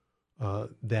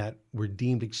that were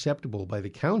deemed acceptable by the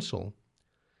council,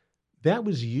 that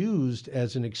was used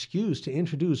as an excuse to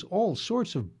introduce all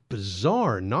sorts of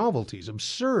bizarre novelties,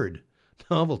 absurd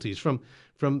novelties, from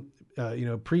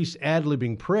priests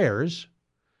ad-libbing prayers,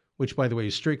 which, by the way,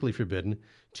 is strictly forbidden,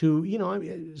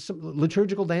 to, some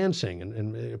liturgical dancing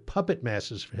and puppet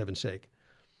masses, for heaven's sake.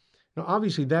 Now,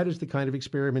 obviously, that is the kind of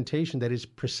experimentation that is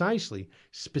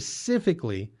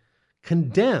specifically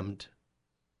condemned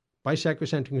by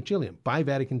Sacrosanctum Concilium, by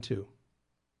Vatican II.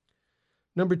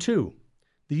 Number 2,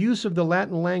 the use of the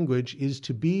Latin language is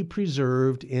to be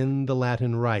preserved in the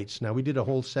Latin rites. Now, we did a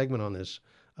whole segment on this,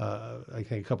 I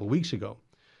think, a couple of weeks ago.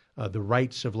 The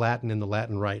rites of Latin in the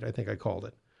Latin Rite, I think I called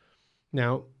it.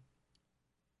 Now,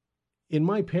 in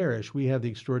my parish, we have the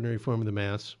extraordinary form of the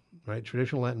Mass, right?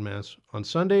 Traditional Latin Mass on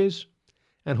Sundays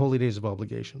and holy days of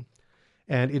obligation.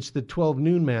 And it's the 12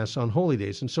 noon Mass on holy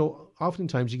days. And so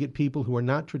oftentimes you get people who are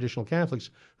not traditional Catholics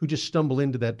who just stumble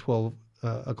into that 12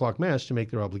 o'clock Mass to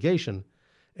make their obligation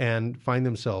and find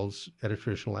themselves at a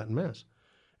traditional Latin Mass.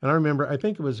 And I remember, I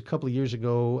think it was a couple of years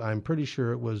ago, I'm pretty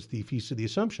sure it was the Feast of the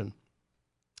Assumption.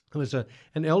 There was an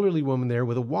elderly woman there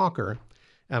with a walker,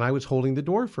 and I was holding the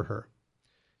door for her.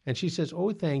 And she says,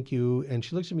 "Oh, thank you." And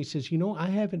she looks at me and says, "I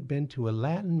haven't been to a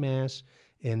Latin Mass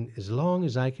in as long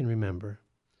as I can remember."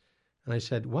 And I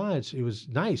said, "Wow, it was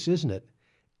nice, isn't it?"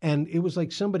 And it was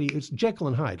like it's Jekyll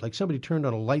and Hyde, like somebody turned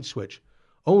on a light switch.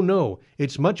 Oh, no,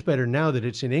 it's much better now that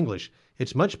it's in English.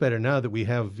 It's much better now that we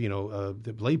have,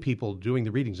 the lay people doing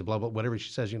the readings and blah, blah, whatever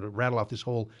she says, rattle off this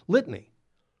whole litany.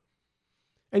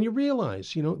 And you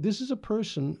realize, this is a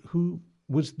person who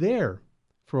was there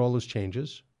for all those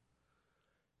changes.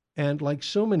 And like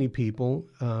so many people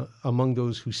among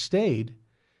those who stayed,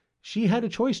 she had a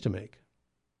choice to make.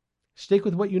 Stick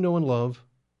with what you know and love,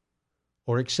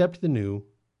 or accept the new,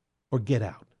 or get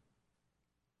out.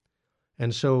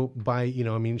 And so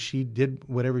she did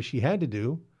whatever she had to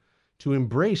do to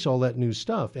embrace all that new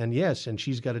stuff. And yes, and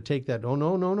she's got to take that, oh,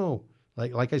 no.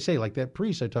 Like I say, like that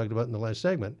priest I talked about in the last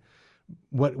segment.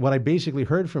 What I basically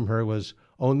heard from her was,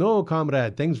 oh no,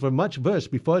 comrade, things were much worse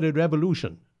before the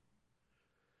revolution.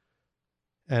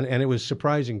 And it was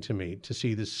surprising to me to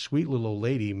see this sweet little old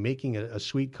lady making a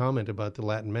sweet comment about the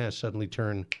Latin Mass suddenly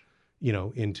turn,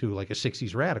 into like a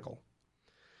 60s radical.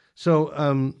 So,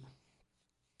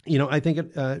 I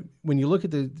think when you look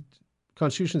at the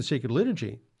Constitution of the Sacred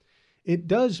Liturgy, it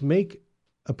does make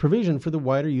a provision for the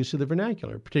wider use of the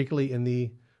vernacular, particularly in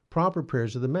the proper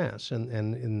prayers of the Mass and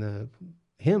in the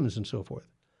hymns and so forth.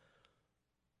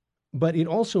 But it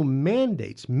also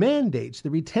mandates the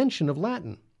retention of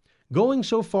Latin, going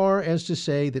so far as to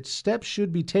say that steps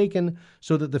should be taken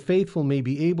so that the faithful may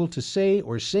be able to say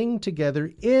or sing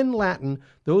together in Latin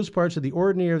those parts of the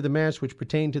ordinary of the Mass which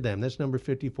pertain to them. That's number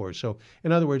 54. So,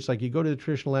 in other words, like you go to the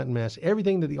traditional Latin Mass,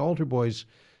 everything that the altar boys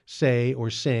say or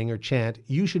sing or chant,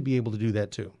 you should be able to do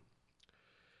that too.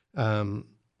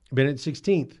 Benedict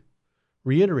XVI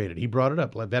reiterated, he brought it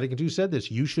up. Vatican II said this,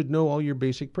 you should know all your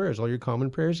basic prayers, all your common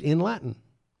prayers in Latin.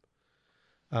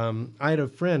 I had a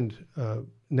friend,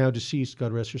 now deceased,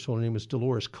 God rest her soul, her name was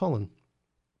Dolores Cullen,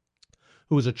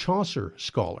 who was a Chaucer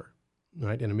scholar,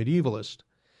 right, and a medievalist.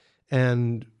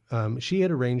 And she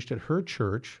had arranged at her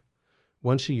church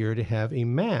once a year to have a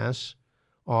Mass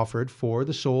offered for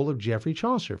the soul of Geoffrey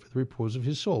Chaucer, for the repose of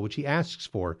his soul, which he asks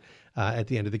for at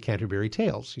the end of the Canterbury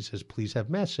Tales. He says, please have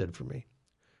Mass said for me,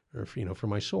 or for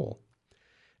my soul.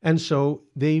 And so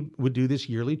they would do this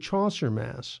yearly Chaucer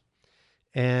Mass.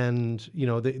 And,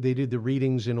 they did the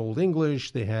readings in Old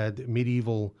English. They had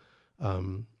medieval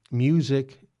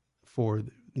music for,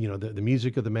 the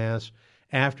music of the Mass.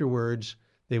 Afterwards,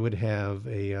 they would have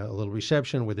a little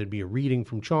reception where there'd be a reading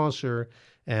from Chaucer,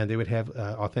 and they would have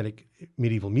authentic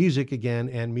medieval music again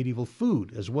and medieval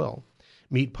food as well.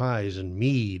 Meat pies and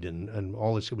mead and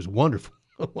all this. It was wonderful,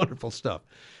 wonderful stuff.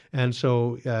 And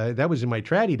so that was in my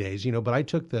traddy days, but I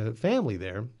took the family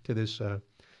there to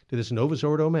this Novus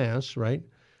Ordo Mass, right?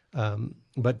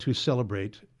 But to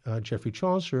celebrate Geoffrey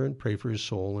Chaucer and pray for his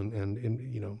soul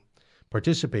and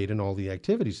participate in all the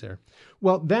activities there.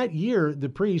 Well, that year, the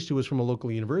priest who was from a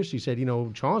local university said,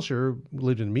 Chaucer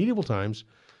lived in medieval times,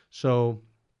 so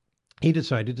he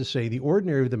decided to say the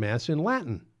ordinary of the Mass in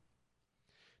Latin.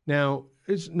 Now,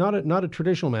 it's not a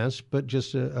traditional Mass, but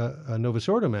just a Novus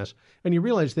Ordo Mass. And you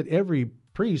realize that every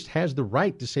priest has the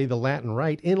right to say the Latin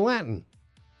rite in Latin.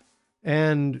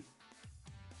 And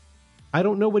I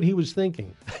don't know what he was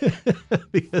thinking,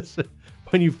 because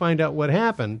when you find out what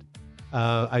happened,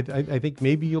 I think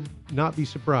maybe you'll not be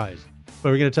surprised. But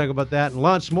we're going to talk about that and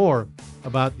lots more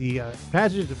about the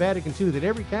passages of Vatican II that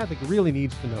every Catholic really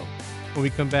needs to know when we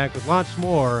come back with lots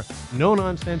more No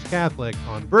Nonsense Catholic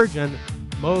on Virgin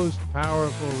Most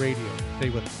Powerful Radio. Stay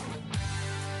with us.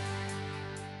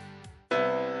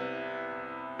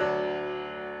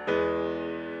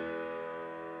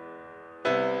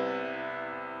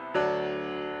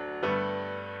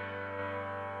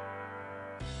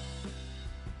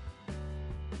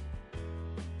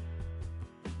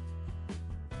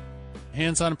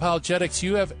 Hands-on Apologetics,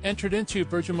 you have entered into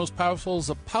Virgin Most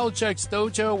Powerful's Apologetics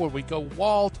Dojo, where we go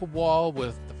wall-to-wall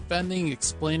with defending,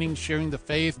 explaining, sharing the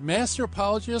faith. Master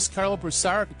Apologist Carlo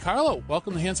Broussard. Carlo,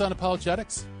 welcome to Hands-on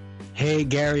Apologetics. Hey,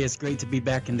 Gary, it's great to be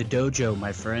back in the dojo,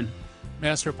 my friend.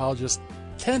 Master Apologist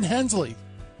Ken Hensley,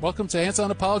 welcome to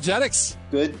Hands-on Apologetics.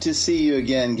 Good to see you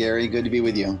again, Gary. Good to be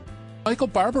with you. Michael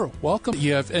Barber, welcome.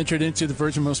 You have entered into the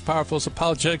Virgin Most Powerful's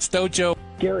Apologetics Dojo.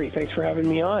 Gary, thanks for having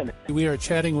me on. We are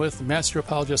chatting with Master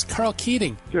Apologist Carl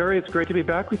Keating. Gary, it's great to be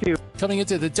back with you. Coming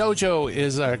into the dojo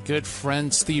is our good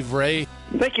friend Steve Ray.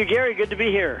 Thank you, Gary. Good to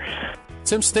be here.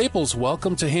 Tim Staples,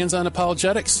 welcome to Hands-on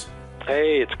Apologetics.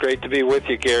 Hey, it's great to be with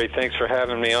you, Gary. Thanks for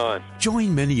having me on.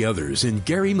 Join many others in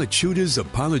Gary Machuda's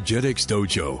Apologetics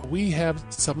Dojo. We have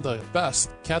some of the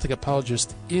best Catholic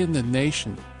apologists in the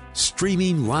nation.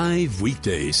 Streaming live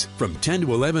weekdays from 10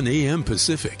 to 11 a.m.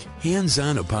 Pacific.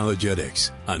 Hands-on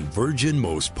Apologetics on Virgin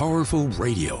Most Powerful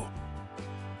Radio.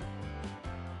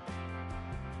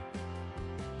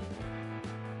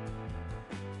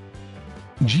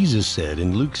 Jesus said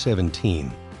in Luke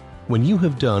 17, "When you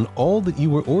have done all that you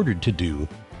were ordered to do,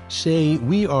 say,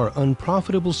 'We are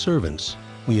unprofitable servants.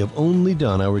 We have only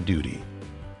done our duty.'"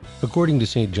 According to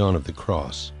St. John of the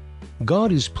Cross,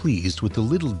 God is pleased with the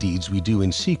little deeds we do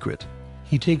in secret.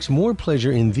 He takes more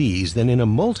pleasure in these than in a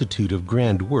multitude of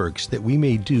grand works that we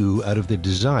may do out of the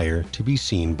desire to be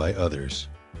seen by others.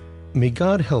 May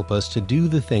God help us to do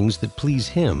the things that please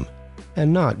Him,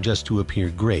 and not just to appear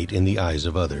great in the eyes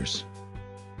of others.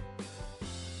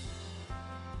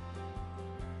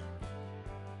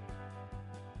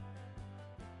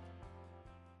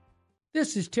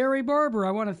 This is Terry Barber.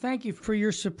 I want to thank you for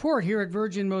your support here at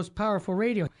Virgin Most Powerful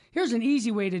Radio. Here's an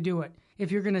easy way to do it.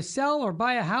 If you're going to sell or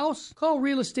buy a house, call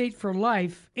Real Estate for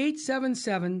Life,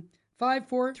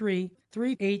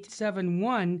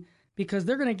 877-543-3871, because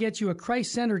they're going to get you a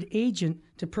Christ-centered agent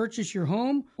to purchase your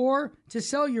home or to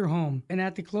sell your home. And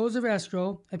at the close of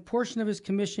escrow, a portion of his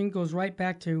commission goes right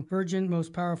back to Virgin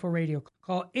Most Powerful Radio.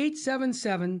 Call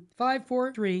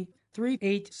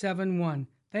 877-543-3871.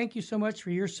 Thank you so much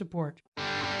for your support.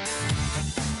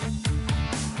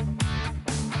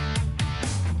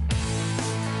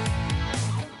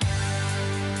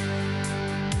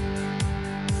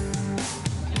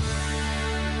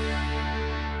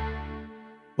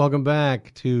 Welcome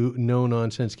back to No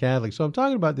Nonsense Catholic. So I'm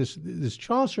talking about this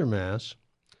Chaucer Mass,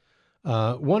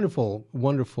 wonderful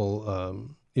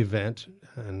event,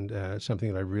 and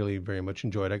something that I really very much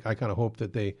enjoyed. I kind of hope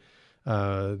that the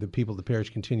people of the parish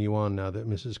continue on now that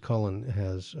Mrs. Cullen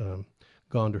has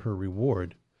gone to her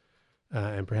reward,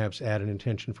 and perhaps add an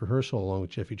intention for her soul along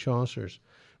with Jeffrey Chaucer's.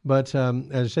 But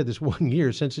as I said, this 1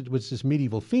 year, since it was this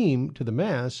medieval theme to the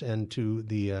Mass and to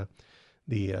the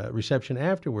reception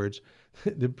afterwards,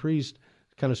 the priest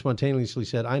kind of spontaneously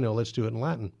said, I know, let's do it in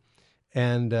Latin.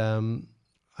 And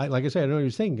like I said, I don't know what he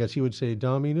was thinking, because he would say,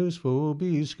 Dominus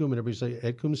vobiscum, and everybody say,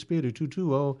 et cum spiritu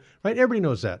tuo, right? Everybody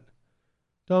knows that.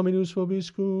 Dominus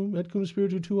vobiscum, et cum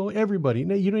spiritu tuo, everybody.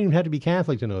 No, you don't even have to be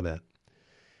Catholic to know that.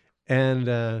 And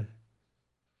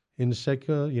in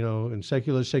secula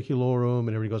seculorum,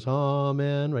 and everybody goes,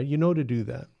 Amen, right? You know to do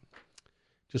that,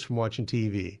 just from watching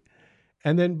TV.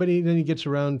 And then, then he gets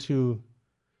around to,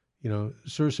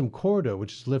 Sursum Corda,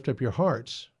 which is lift up your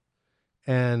hearts.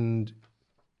 And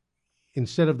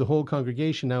instead of the whole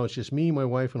congregation, now it's just me, my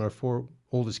wife, and our 4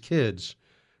 oldest kids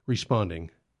responding,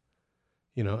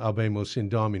 Albemus in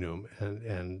Dominum.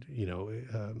 And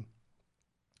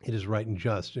it is right and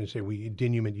just. And say, we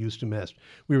dinium et justum est.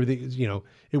 We were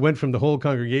it went from the whole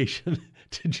congregation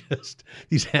to just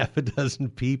these half a dozen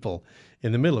people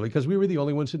in the middle of it, because we were the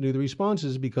only ones that knew the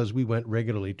responses, because we went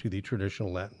regularly to the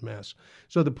traditional Latin Mass.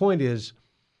 So the point is,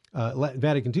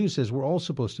 Vatican II says we're all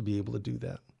supposed to be able to do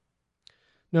that.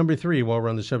 Number 3, while we're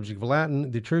on the subject of Latin,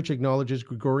 the Church acknowledges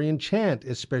Gregorian chant,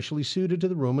 especially suited to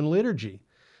the Roman liturgy.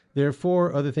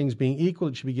 Therefore, other things being equal,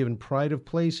 it should be given pride of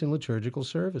place in liturgical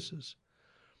services.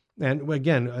 And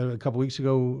again, several weeks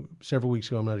ago,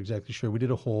 I'm not exactly sure, we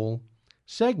did a whole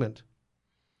segment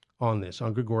on this,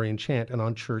 on Gregorian chant and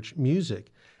on church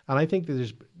music. And I think that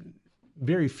there's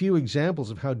very few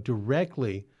examples of how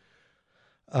directly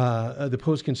the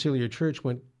post-conciliar church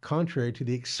went contrary to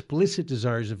the explicit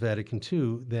desires of Vatican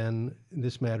II than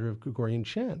this matter of Gregorian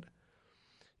chant.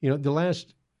 The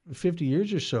last 50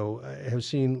 years or so have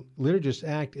seen liturgists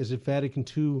act as if Vatican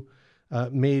II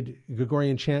made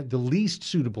Gregorian chant the least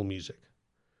suitable music.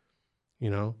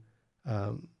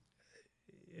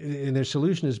 And their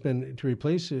solution has been to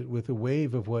replace it with a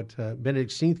wave of what Benedict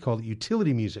XVI called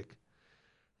utility music,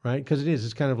 right? Because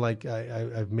it's kind of like,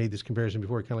 I've made this comparison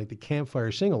before, kind of like the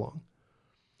campfire sing-along,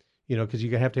 because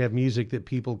you have to have music that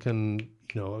people can,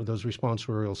 those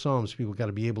responsorial psalms, people got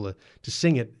to be able to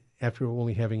sing it after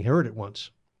only having heard it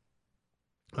once,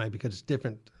 right? Because it's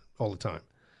different all the time.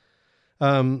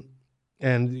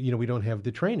 And, we don't have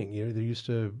the training.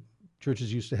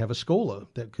 Churches used to have a schola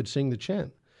that could sing the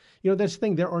chant. That's the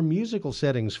thing. There are musical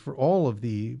settings for all of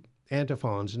the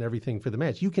antiphons and everything for the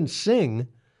Mass. You can sing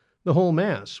the whole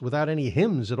Mass without any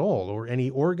hymns at all, or any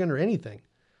organ or anything.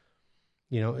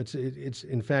 It's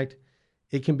in fact,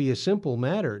 it can be a simple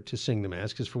matter to sing the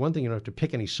Mass, because for one thing, you don't have to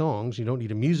pick any songs. You don't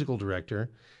need a musical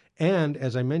director. And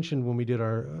as I mentioned when we did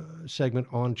our segment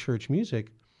on church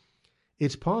music,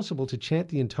 it's possible to chant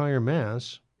the entire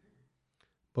Mass,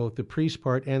 both the priest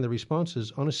part and the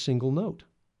responses, on a single note.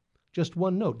 Just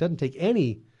one note. Doesn't take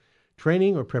any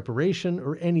training or preparation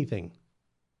or anything.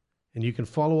 And you can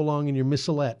follow along in your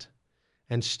missalette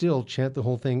and still chant the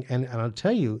whole thing. And I'll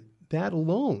tell you, that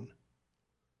alone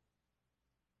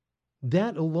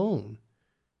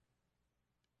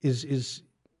is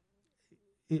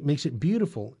it makes it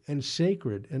beautiful and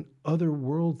sacred and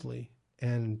otherworldly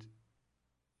and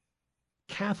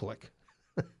Catholic.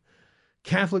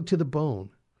 Catholic to the bone.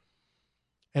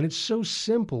 And it's so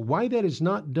simple. Why that is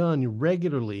not done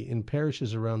regularly in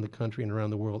parishes around the country and around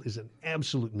the world is an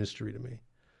absolute mystery to me.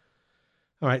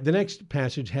 All right, the next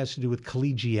passage has to do with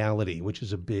collegiality, which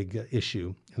is a big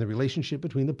issue, and the relationship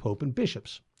between the Pope and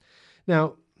bishops.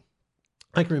 Now,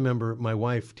 I can remember my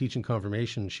wife teaching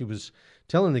confirmation. She was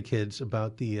telling the kids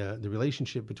about the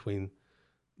relationship between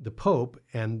the Pope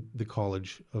and the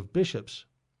College of Bishops.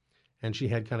 And she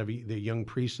had kind of the young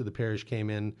priest of the parish came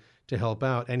in to help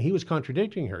out. And he was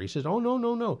contradicting her. He says, oh, no,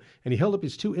 no, no. And he held up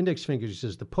his two index fingers. He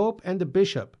says, the Pope and the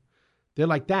Bishop, they're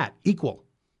like that, equal.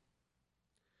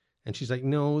 And she's like,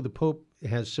 no, the Pope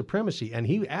has supremacy. And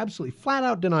he absolutely flat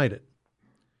out denied it.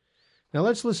 Now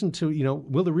let's listen to,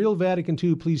 will the real Vatican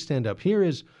II please stand up? Here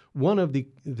is one of the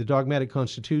dogmatic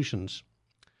constitutions,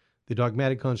 the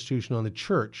dogmatic constitution on the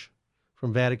Church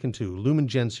from Vatican II, Lumen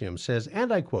Gentium, says,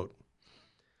 and I quote,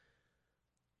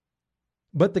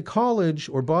 but the college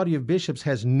or body of bishops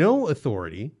has no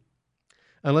authority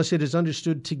unless it is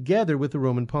understood together with the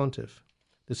Roman pontiff,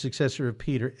 the successor of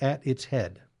Peter, at its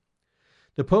head.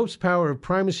 The Pope's power of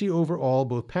primacy over all,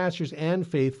 both pastors and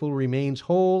faithful, remains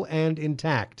whole and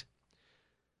intact.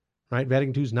 Right?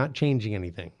 Vatican II is not changing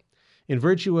anything. In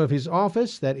virtue of his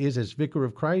office, that is, as vicar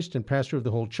of Christ and pastor of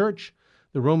the whole church,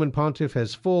 the Roman pontiff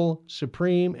has full,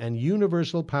 supreme, and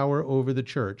universal power over the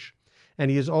church, and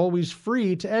he is always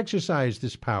free to exercise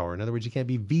this power. In other words, he can't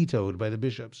be vetoed by the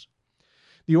bishops.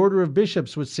 The order of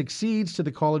bishops, which succeeds to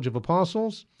the College of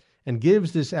Apostles and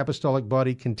gives this apostolic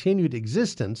body continued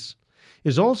existence,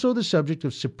 is also the subject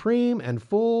of supreme and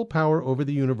full power over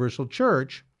the universal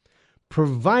church,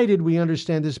 provided we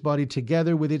understand this body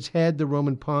together with its head, the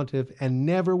Roman pontiff, and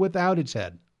never without its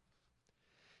head.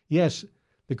 Yes,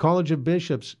 the College of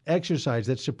Bishops exercise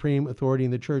that supreme authority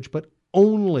in the church, but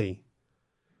only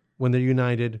when they're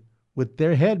united with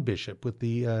their head bishop, with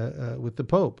the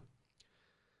Pope.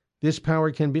 This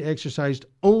power can be exercised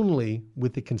only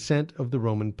with the consent of the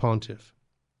Roman pontiff.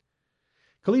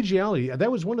 Collegiality,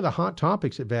 that was one of the hot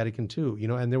topics at Vatican II,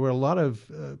 and there were a lot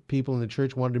of people in the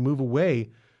church wanted to move away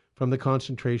from the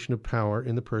concentration of power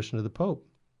in the person of the Pope.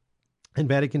 And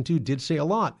Vatican II did say a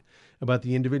lot about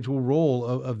the individual role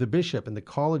of the bishop and the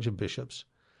College of Bishops.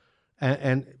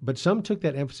 But some took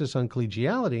that emphasis on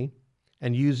collegiality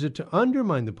and used it to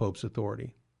undermine the Pope's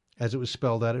authority, as it was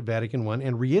spelled out at Vatican I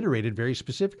and reiterated very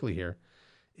specifically here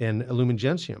in Lumen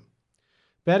Gentium.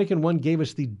 Vatican I gave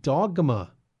us the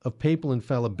dogma of papal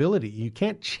infallibility. You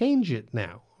can't change it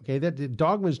now. Okay, that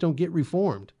dogmas don't get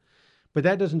reformed. But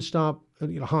that doesn't stop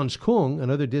Hans Kung and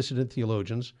other dissident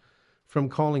theologians from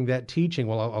calling that teaching,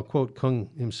 well, I'll quote Kung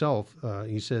himself.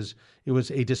 He says, it was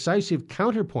a decisive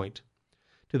counterpoint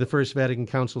to the First Vatican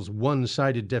Council's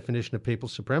one-sided definition of papal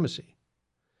supremacy.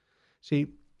 See,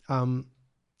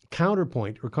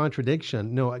 counterpoint or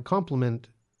contradiction, no,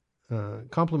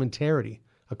 complementarity,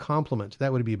 a complement,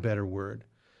 that would be a better word.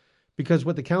 Because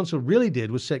what the council really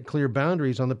did was set clear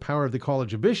boundaries on the power of the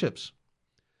College of Bishops,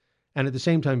 and at the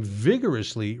same time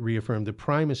vigorously reaffirmed the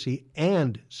primacy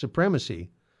and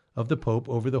supremacy of the Pope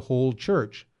over the whole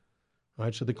church,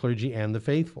 right? So the clergy and the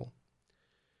faithful.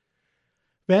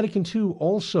 Vatican II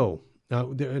also,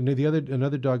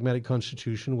 another dogmatic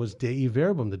constitution was Dei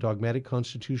Verbum, the dogmatic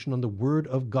constitution on the Word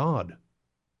of God.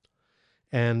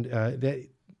 And that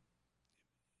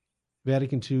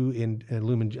Vatican II and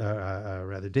Lumen,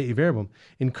 Dei Verbum,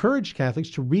 encouraged Catholics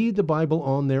to read the Bible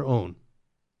on their own.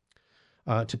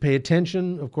 To pay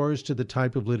attention, of course, to the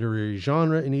type of literary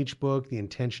genre in each book, the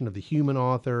intention of the human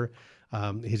author,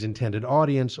 his intended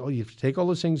audience. You have to take all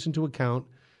those things into account,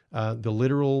 the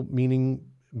literal meaning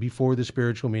before the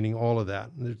spiritual meaning, all of that.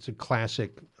 It's a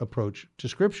classic approach to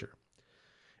Scripture.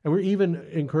 And we're even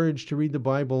encouraged to read the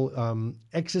Bible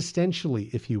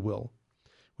existentially, if you will,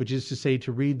 which is to say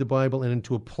to read the Bible and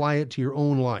to apply it to your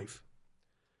own life.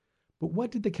 But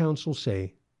what did the Council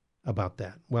say about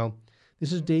that? Well,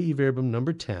 this is Dei Verbum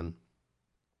number 10.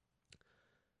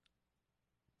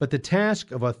 But the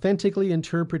task of authentically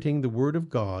interpreting the Word of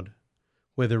God,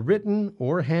 whether written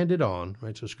or handed on,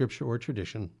 right, so Scripture or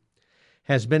tradition,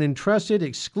 has been entrusted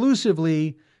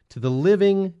exclusively to the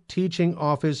living teaching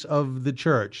office of the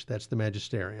Church, that's the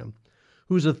magisterium,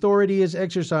 whose authority is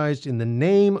exercised in the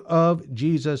name of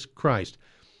Jesus Christ.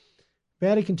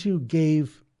 Vatican II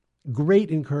gave great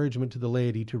encouragement to the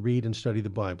laity to read and study the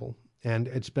Bible, and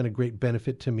it's been a great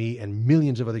benefit to me and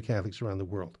millions of other Catholics around the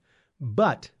world.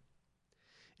 But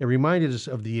it reminded us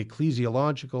of the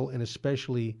ecclesiological and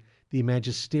especially the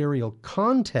magisterial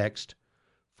context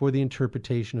for the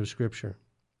interpretation of Scripture.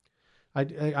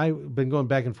 I've been going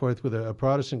back and forth with a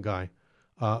Protestant guy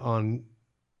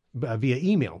via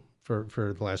email for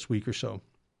the last week or so.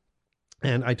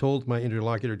 And I told my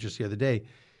interlocutor just the other day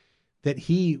that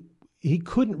he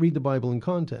couldn't read the Bible in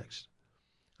context.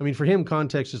 I mean, for him,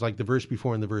 context is like the verse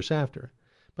before and the verse after.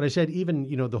 But I said, even,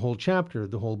 the whole chapter,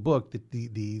 the whole book,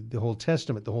 the whole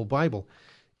Testament, the whole Bible,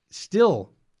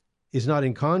 still is not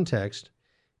in context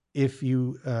if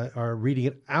you are reading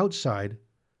it outside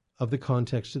of the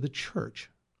context of the church.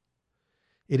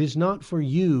 It is not for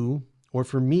you or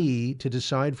for me to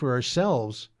decide for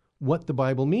ourselves what the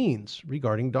Bible means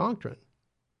regarding doctrine.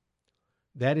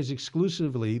 That is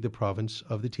exclusively the province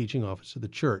of the teaching office of the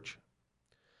church.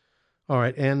 All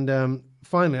right, and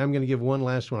finally, I'm going to give one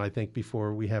last one, I think,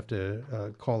 before we have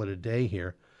to call it a day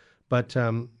here. But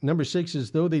number 6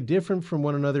 is, though they differ from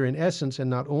one another in essence and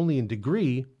not only in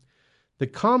degree, the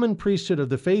common priesthood of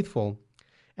the faithful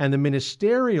and the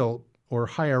ministerial or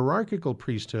hierarchical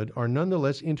priesthood are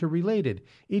nonetheless interrelated.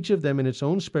 Each of them in its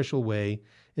own special way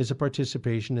is a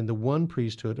participation in the one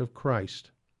priesthood of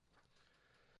Christ.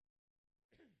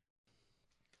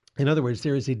 In other words,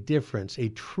 there is a difference, a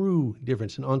true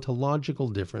difference, an ontological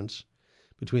difference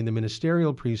between the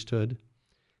ministerial priesthood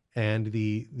and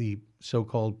the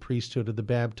so-called priesthood of the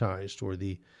baptized, or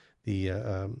the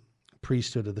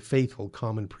priesthood of the faithful,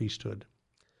 common priesthood.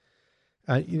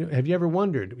 Have you ever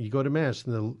wondered, you go to Mass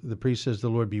and the priest says, "The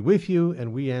Lord be with you,"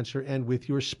 and we answer, "And with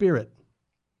your spirit,"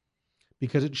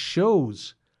 because it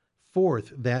shows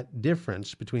forth that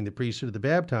difference between the priesthood of the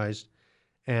baptized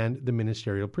and the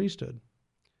ministerial priesthood.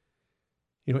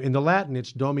 In the Latin,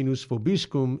 it's Dominus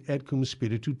vobiscum et cum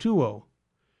spiritu tuo,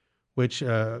 which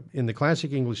in the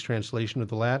classic English translation of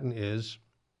the Latin is,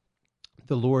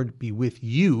 "The Lord be with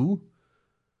you,"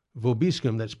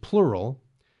 vobiscum, that's plural,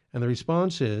 and the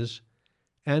response is,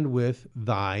 "and with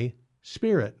thy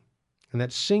spirit," and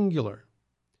that's singular.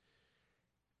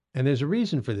 And there's a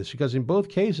reason for this, because in both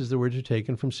cases the words are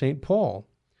taken from St. Paul,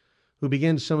 who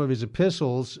begins some of his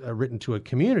epistles written to a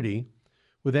community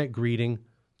with that greeting,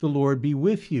 "The Lord be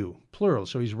with you," plural.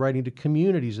 So he's writing to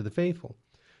communities of the faithful.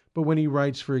 But when he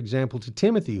writes, for example, to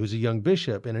Timothy, who's a young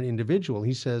bishop and an individual,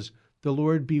 he says, "The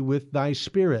Lord be with thy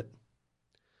spirit."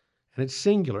 And it's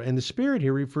singular. And the spirit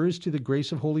here refers to the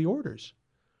grace of holy orders.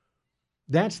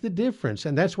 That's the difference.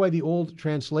 And that's why the old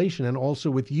translation, "and also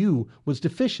with you," was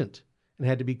deficient and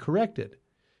had to be corrected,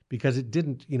 because it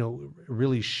didn't,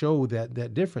 really show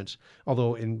that difference.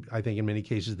 Although I think in many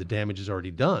cases the damage is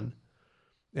already done.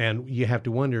 And you have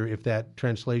to wonder if that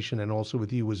translation, "and also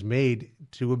with you," was made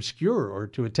to obscure or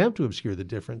to attempt to obscure the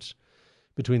difference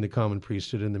between the common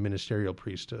priesthood and the ministerial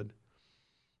priesthood.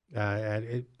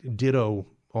 Ditto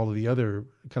all of the other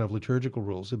kind of liturgical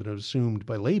rules that have been assumed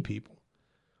by lay people.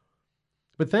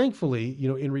 But thankfully,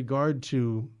 in regard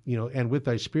to, "and with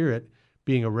thy spirit"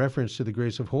 being a reference to the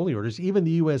grace of holy orders, even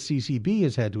the USCCB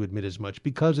has had to admit as much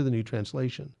because of the new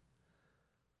translation.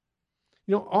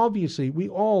 Obviously, we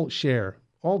all share,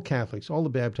 all Catholics, all the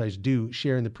baptized do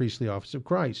share in the priestly office of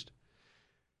Christ.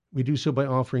 We do so by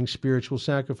offering spiritual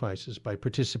sacrifices, by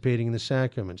participating in the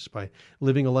sacraments, by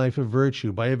living a life of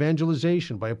virtue, by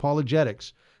evangelization, by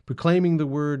apologetics, proclaiming the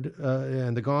word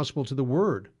and the gospel to the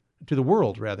world,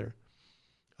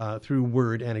 through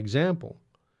word and example.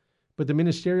 But the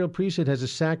ministerial priesthood has a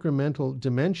sacramental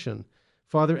dimension.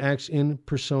 Father acts in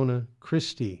persona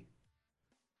Christi.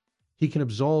 He can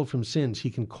absolve from sins.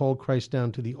 He can call Christ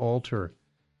down to the altar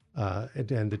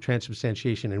and the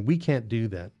transubstantiation, and we can't do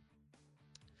that.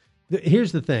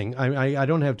 Here's the thing. I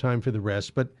don't have time for the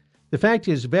rest, but the fact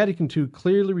is Vatican II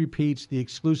clearly repeats the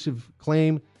exclusive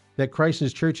claim that Christ and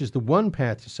his church is the one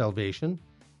path to salvation.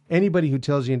 Anybody who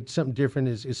tells you something different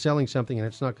is selling something, and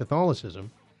it's not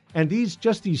Catholicism. And these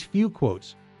few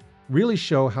quotes really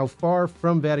show how far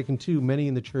from Vatican II many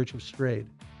in the church have strayed.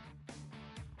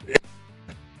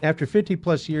 After 50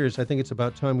 plus years, I think it's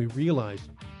about time we realized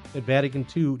that Vatican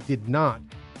II did not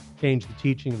change the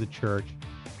teaching of the church,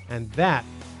 and that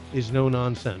is no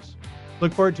nonsense.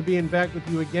 Look forward to being back with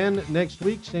you again next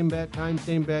week. Same bad time,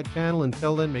 same bad channel.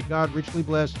 Until then, may God richly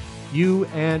bless you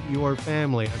and your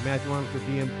family. I'm Matthew Arnold for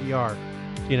VMPR.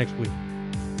 See you next week.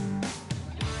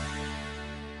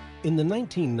 In the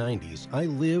 1990s, I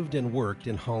lived and worked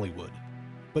in Hollywood.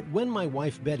 But when my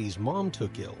wife Betty's mom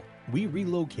took ill, we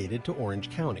relocated to Orange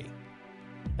County.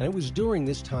 And it was during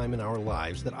this time in our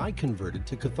lives that I converted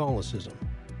to Catholicism.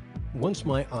 Once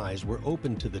my eyes were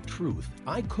opened to the truth,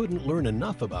 I couldn't learn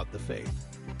enough about the faith.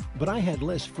 But I had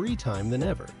less free time than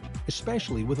ever,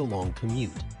 especially with a long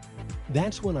commute.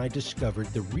 That's when I discovered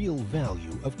the real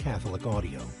value of Catholic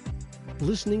audio.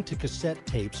 Listening to cassette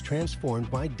tapes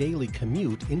transformed my daily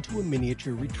commute into a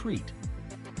miniature retreat.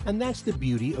 And that's the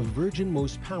beauty of Virgin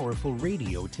Most Powerful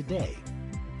Radio today.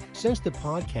 Since the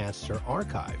podcasts are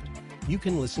archived, you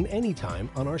can listen anytime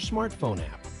on our smartphone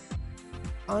app.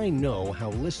 I know how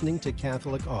listening to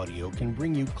Catholic audio can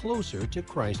bring you closer to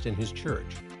Christ and His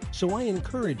Church. So I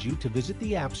encourage you to visit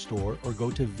the App Store or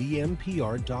go to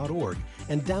vmpr.org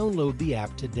and download the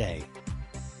app today.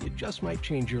 It just might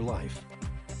change your life.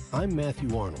 I'm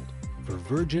Matthew Arnold for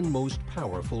Virgin Most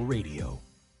Powerful Radio.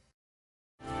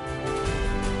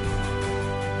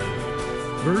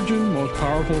 Virgin Most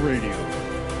Powerful Radio,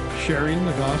 sharing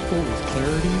the gospel with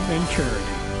clarity and charity.